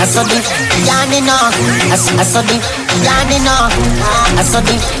 saw the yarning on. I saw the yarning on. I saw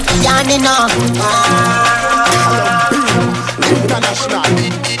the yarning on.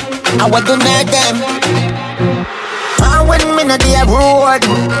 I want to know them. When me no the road,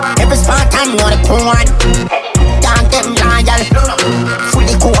 every spot I'm on the corn. Down them loyal,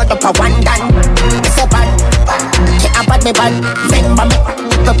 fully caught up a one done. It's a bad, get up at me bad. Remember me,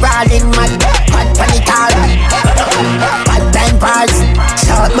 the brawling mad. Bad panical, bad tempers.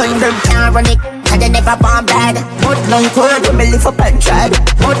 Short man them can't run it, cause they never bomb bad. Mudline cold, when me live up and tread.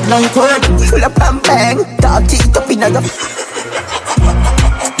 Mudline cold, full of pump bang. Dog teeth up in a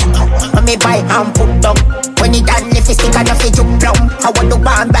when me buy and put down. When he done, if he stick on the juke plum. I want to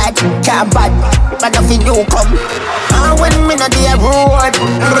ban bad, can't bad, but nothing new come. When me no the road,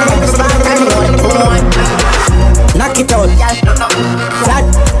 knock it out, flat,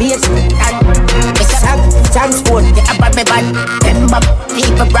 bass, and sag, transport, get up on me bad. Remember,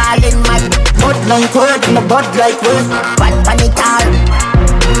 people brawling mad. Mudline cold, in the bud like wood. Bad panical.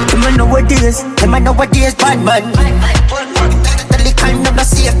 Them I know what it is, bad man. The liquor no no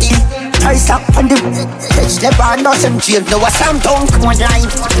safety. Price up on the catch never know some jail. No a Sam don't come online.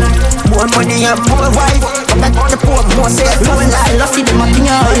 More money and more wife. Come back on the poor, more safe. More life. Lost in the mountain,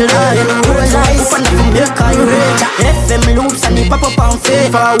 all life. More life. Open up from milk, I rage. FM loops and the pop up and fade.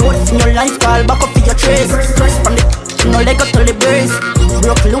 Forward in your life, call back up for your trace. Press from the no leg up to the brace.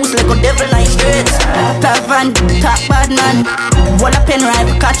 Broke loose like a devil like straight. Tavan, top bad man. Wall a pen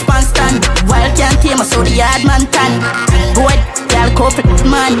rifle, catch pan stand. Wild can't tame us, so the yard man tan. Go ahead, y'all corporate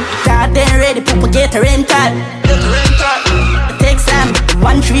man. God then ready, people get a rental. Take some,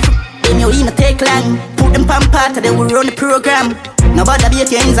 1 trip, then you in a take long. Put them pan part, then we run the program. Nobody beat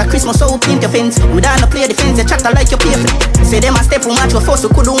your ends, a Christmas so paint your fence. We don't play the fence, you chatter like you pay for it. Say them a step from match, we force,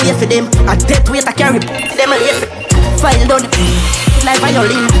 we couldn't wait for them. A death weight I carry, them a wait for it. File down like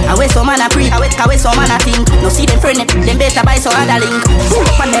violin. I wait some man a pre, I wait some man a think. No see them friend, them better buy some other link. Full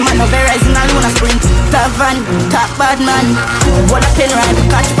up on them and no Verizon alone a sprint. Tavan, top bad man. Wall a pen rifle,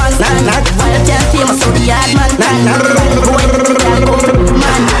 catch pan stand. Wild can't tame us, so the yard man can. Boy,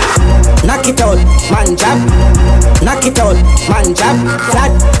 man. Knock it out, man jab. Knock it out, man jab. Flat,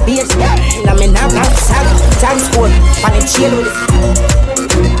 bass, na me knock, sag, transport, panic chill with it.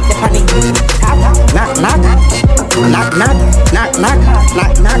 The panic, tap, knock, knock, knock, knock, knock, knock, knock,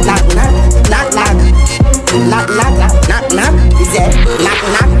 knock, knock, knock, knock, knock, knock, knock, knock, is it? Knock,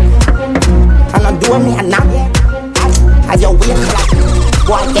 knock. I'm not doing me a knock. As your way black,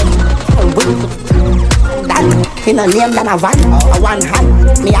 boy get that in a name than a van, a one hand.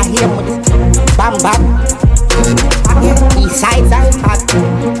 Me a hear with bam bam. East sides and hot.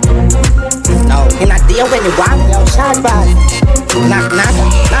 No, in a day when you want, yo, shot bad. Knock, knock,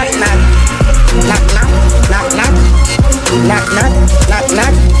 knock, knock, knock, knock, knock, knock, knock, knock, knock,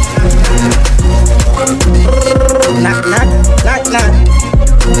 knock, knock, knock, knock,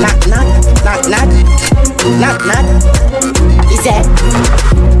 knock, knock, knock, knock, knock. Is that?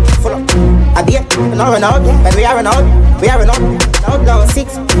 Full up. I be it. No run out, but we are run out. We are run out. No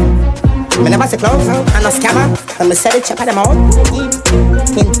 6. Me never say close, I'm a scammer. I'm a set it, check them out.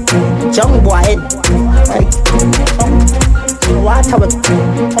 In young boy head. Water will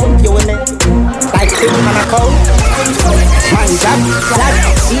pump you in it. Like fish on a cold. Man jab, flat,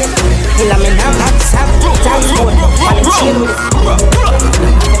 shit. Hill me now, not sap, transport. Man chill with it.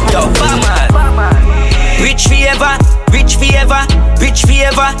 Yo, Bama. Rich forever, rich forever, rich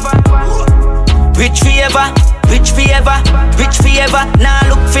forever. Rich forever, rich forever, rich forever. Now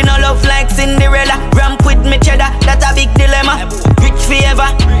look for no love like Cinderella. Ramp with me cheddar, that's a big dilemma. Rich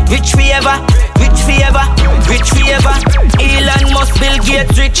forever, rich forever, rich forever, rich forever. Elon Musk, Bill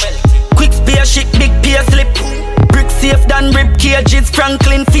Gates rich. Quick spear chic, big peer slip. Brick safe than rib cages.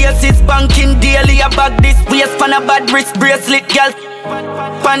 Franklin faces, banking daily. I bag this waist pan a bad wrist bracelet, girl.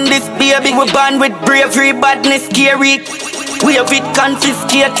 Pan this baby, we born with bravery, badness, scary. We have it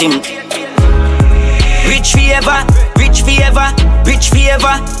confiscate him. Rich forever, rich forever, rich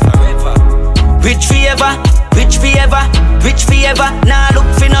forever. Rich forever, rich forever, rich forever. Now look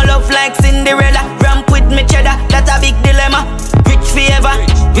for no love like Cinderella. Ramp with me cheddar, that's a big dilemma. Rich forever,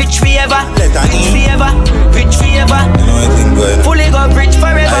 rich forever, rich forever, rich forever. Fully go rich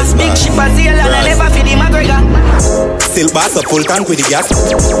forever. Big ship a sail and I never feed him McGregor. Still boss up full tank with the gas.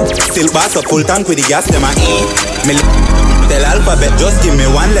 Still boss up full tank with the gas. Them a E. Me tell alphabet, just give me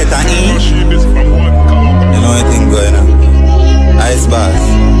one letter E. You know anything going on? Ice bars,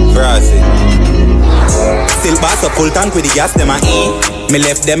 Frosty. Still boss up full tank with the gas, them a E. Me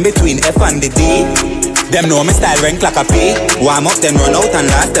left them between F and the D. Them know me style rank like a P. Warm up then run out and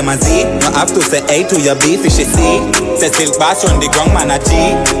last them a Z. No have to say A to your B, fishy C. Say silk bass on the ground man a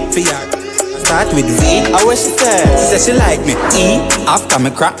G. Fear. Start with V. I wish she said. She said she like me. E. After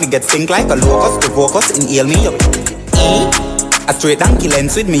me crack me get stink like a locust. The vocus inhale me up. E. A straight donkey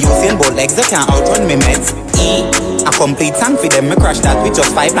lens with me using both legs. They can't outrun me meds. E. A complete song for them. Me crash that with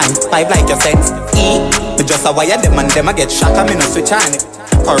just 5 lines. 5 like your sense. E. Me just a wire them and them a get shock. I me no switch on it.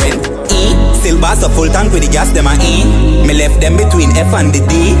 Current. E. Still bass a full tank with the gas. Them a E. Me left them between F and the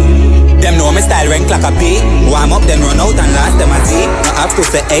D. Them know me style rank like a P. Warm up then run out and last them a Z. No have to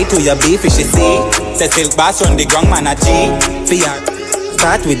say A to your B, fishy C. Say silk bass on the ground man a G. Fear.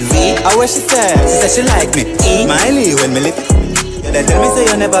 Start with V. I wish she said. She said she like me. E. Miley when me lift. They tell me say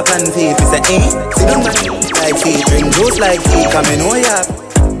you never can feed. Me say E. See them man like feet. Drink juice like tea. Come in know ya.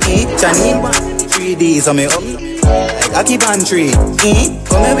 E. Chanine 3D so me up like a keep on tree. E.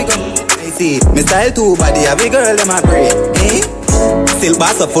 Come here we go. I see. Me style too body. Every girl them a pray. E. Still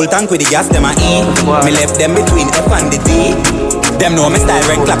bass a full tank with the gas, them a E. Me left them between F and the D. Them know me style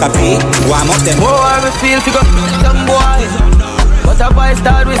rank like a P. Warm up them. Oh, I me feel to go some boys. But a boy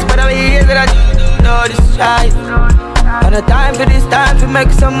start whisper that we hear that no this shy. And the time for this time to make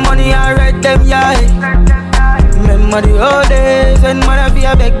some money and read them yeah. Remember the old days when man be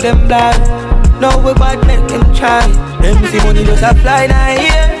a beg them blind. Now we bad make them try. Them see money just a fly now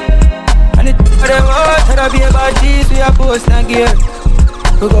here. And it for them all, to be about this, we are post and gear.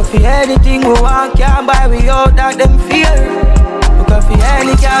 We go for anything we want, can't buy, we out that them fear. We go for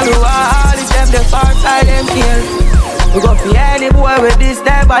any girl we want, all of them, the far side them here. We go for any boy with this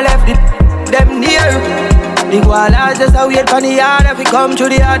type, I left it, them near. The Guala just a wait for the yard, if we come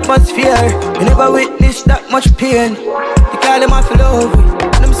through the atmosphere. We never witnessed that much pain. They call them off love,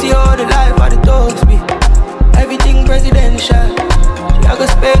 and them see all the life of the dogs be. Everything presidential. I go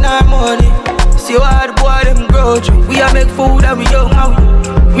spend our money. See how the boy them grow through. We are make food and we young now.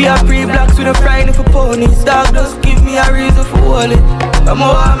 We are pre-blacks with a frying for ponies. Dog just give me a reason for hold it. But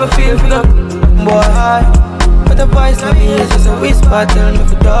more I'm a feel for the boy. But the voice of me is just a whisper. Tell me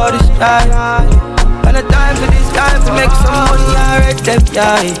for all this try. And the time for this time to make some money and read them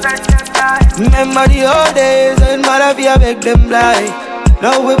yeah. Remember the old days and man be a beg them blind.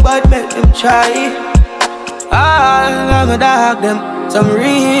 Now we bad make them try. I'm a dog them. Some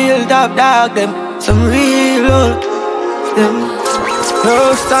real top dog them, some real old them.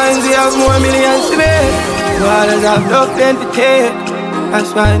 Those times we have more millions to make. Dollars have enough then to take.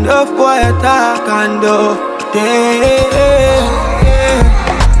 That's why enough boy attack and do.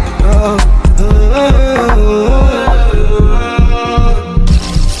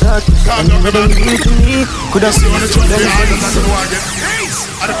 Could have seen the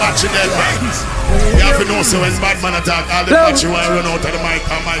at the batch dead man. You have to know so when bad man attack, all the batch you want to run out of the mic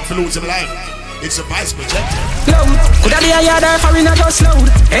and might lose him life. It's a vice projector. Could I be a yard or foreign or just loud?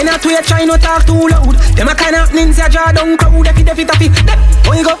 Ain't that way try not talk too loud. Them a kind of ninja jaw down crowd. If it taffy,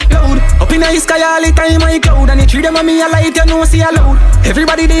 oh you go loud. Up in the sky all the time I cloud. And you treat them on me a light, you know see a loud.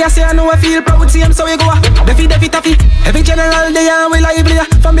 Everybody they say I know I feel proud. See him so we go Defi taffy. Every general they are we lively.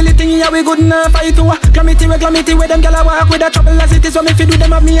 Family thing yeah we good enough fight to Glamity where them gyal a walk with a trouble as it is. When me fi do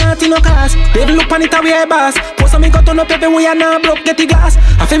them have me heart in no cars. They look on it a way boss. Post on me got turn up everywhere now broke get the glass.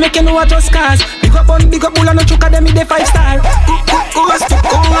 I feel make you know I just cars. Big up bun, big up bull and no choke them in the 5-star. Coast to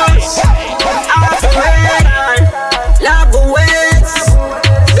coast, off the radar. Love awaits,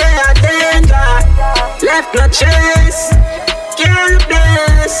 they are danger. Left no chase, can't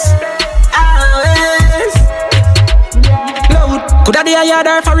replace. Always loud. Coulda be a yard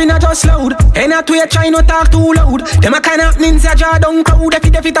or foreign or just loud. Ain't that way try not talk too loud. Them a kind of ninja jaw down crowd.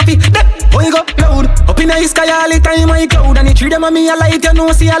 Defi taffy, oh you go loud. Up in the sky all the time I cloud. And you treat them on me a light, you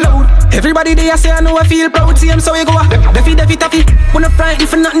know see a loud. Everybody they say I know I feel proud. See him so we go Defi taffy. Wanna frighten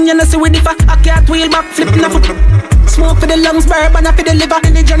for nothing, you know see we differ. I can't wheel back, flipping a foot. Smoke for the lungs, bourbon for the liver.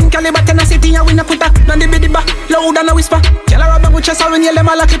 Diligent caliber, tenacity and we no put her. None the biddy back, loud and a whisper. Tell her about chest when you let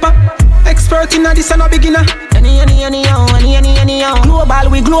my clipper. Expert in a this and no beginner. Any global,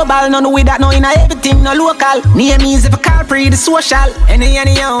 we global. None with that, no in a everything, no local. Name is if a car free, the social. Any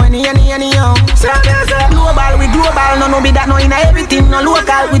Global, we global. None with that, no in a everything, no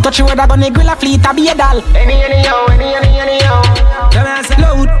local. We touch you with a gun, a grill, a fleet, a be a doll.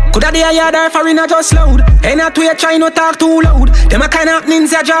 Loud. Coulda be a yard or foreign or just loud. Ain't that way try not talk too loud. Them a kind of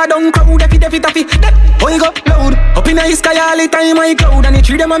ninja jaw down crowd. Defi taffy. Oh you go loud. Up in the sky all the time I cloud. And you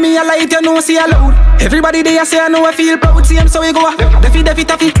treat them on me a light, you know see a loud. Everybody they say I know I feel proud. See him so we go Defi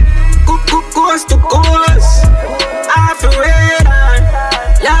taffy. Coast to coast, off the radar.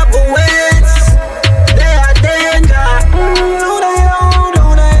 Love awaits, they are danger.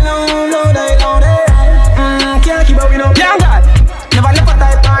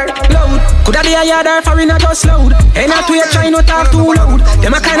 a yard or foreigner just loud. Ain't not to try not talk too loud.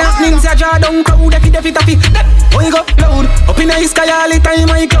 Them a kind of things that draw down crowd. Defi taffy. When you go loud, up in the sky all the time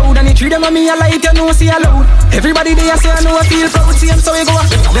I cloud. And the tree them a me a light, you know see a loud. Everybody they a say I know I feel proud. See them so we go.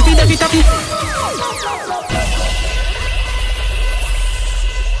 Defi taffy.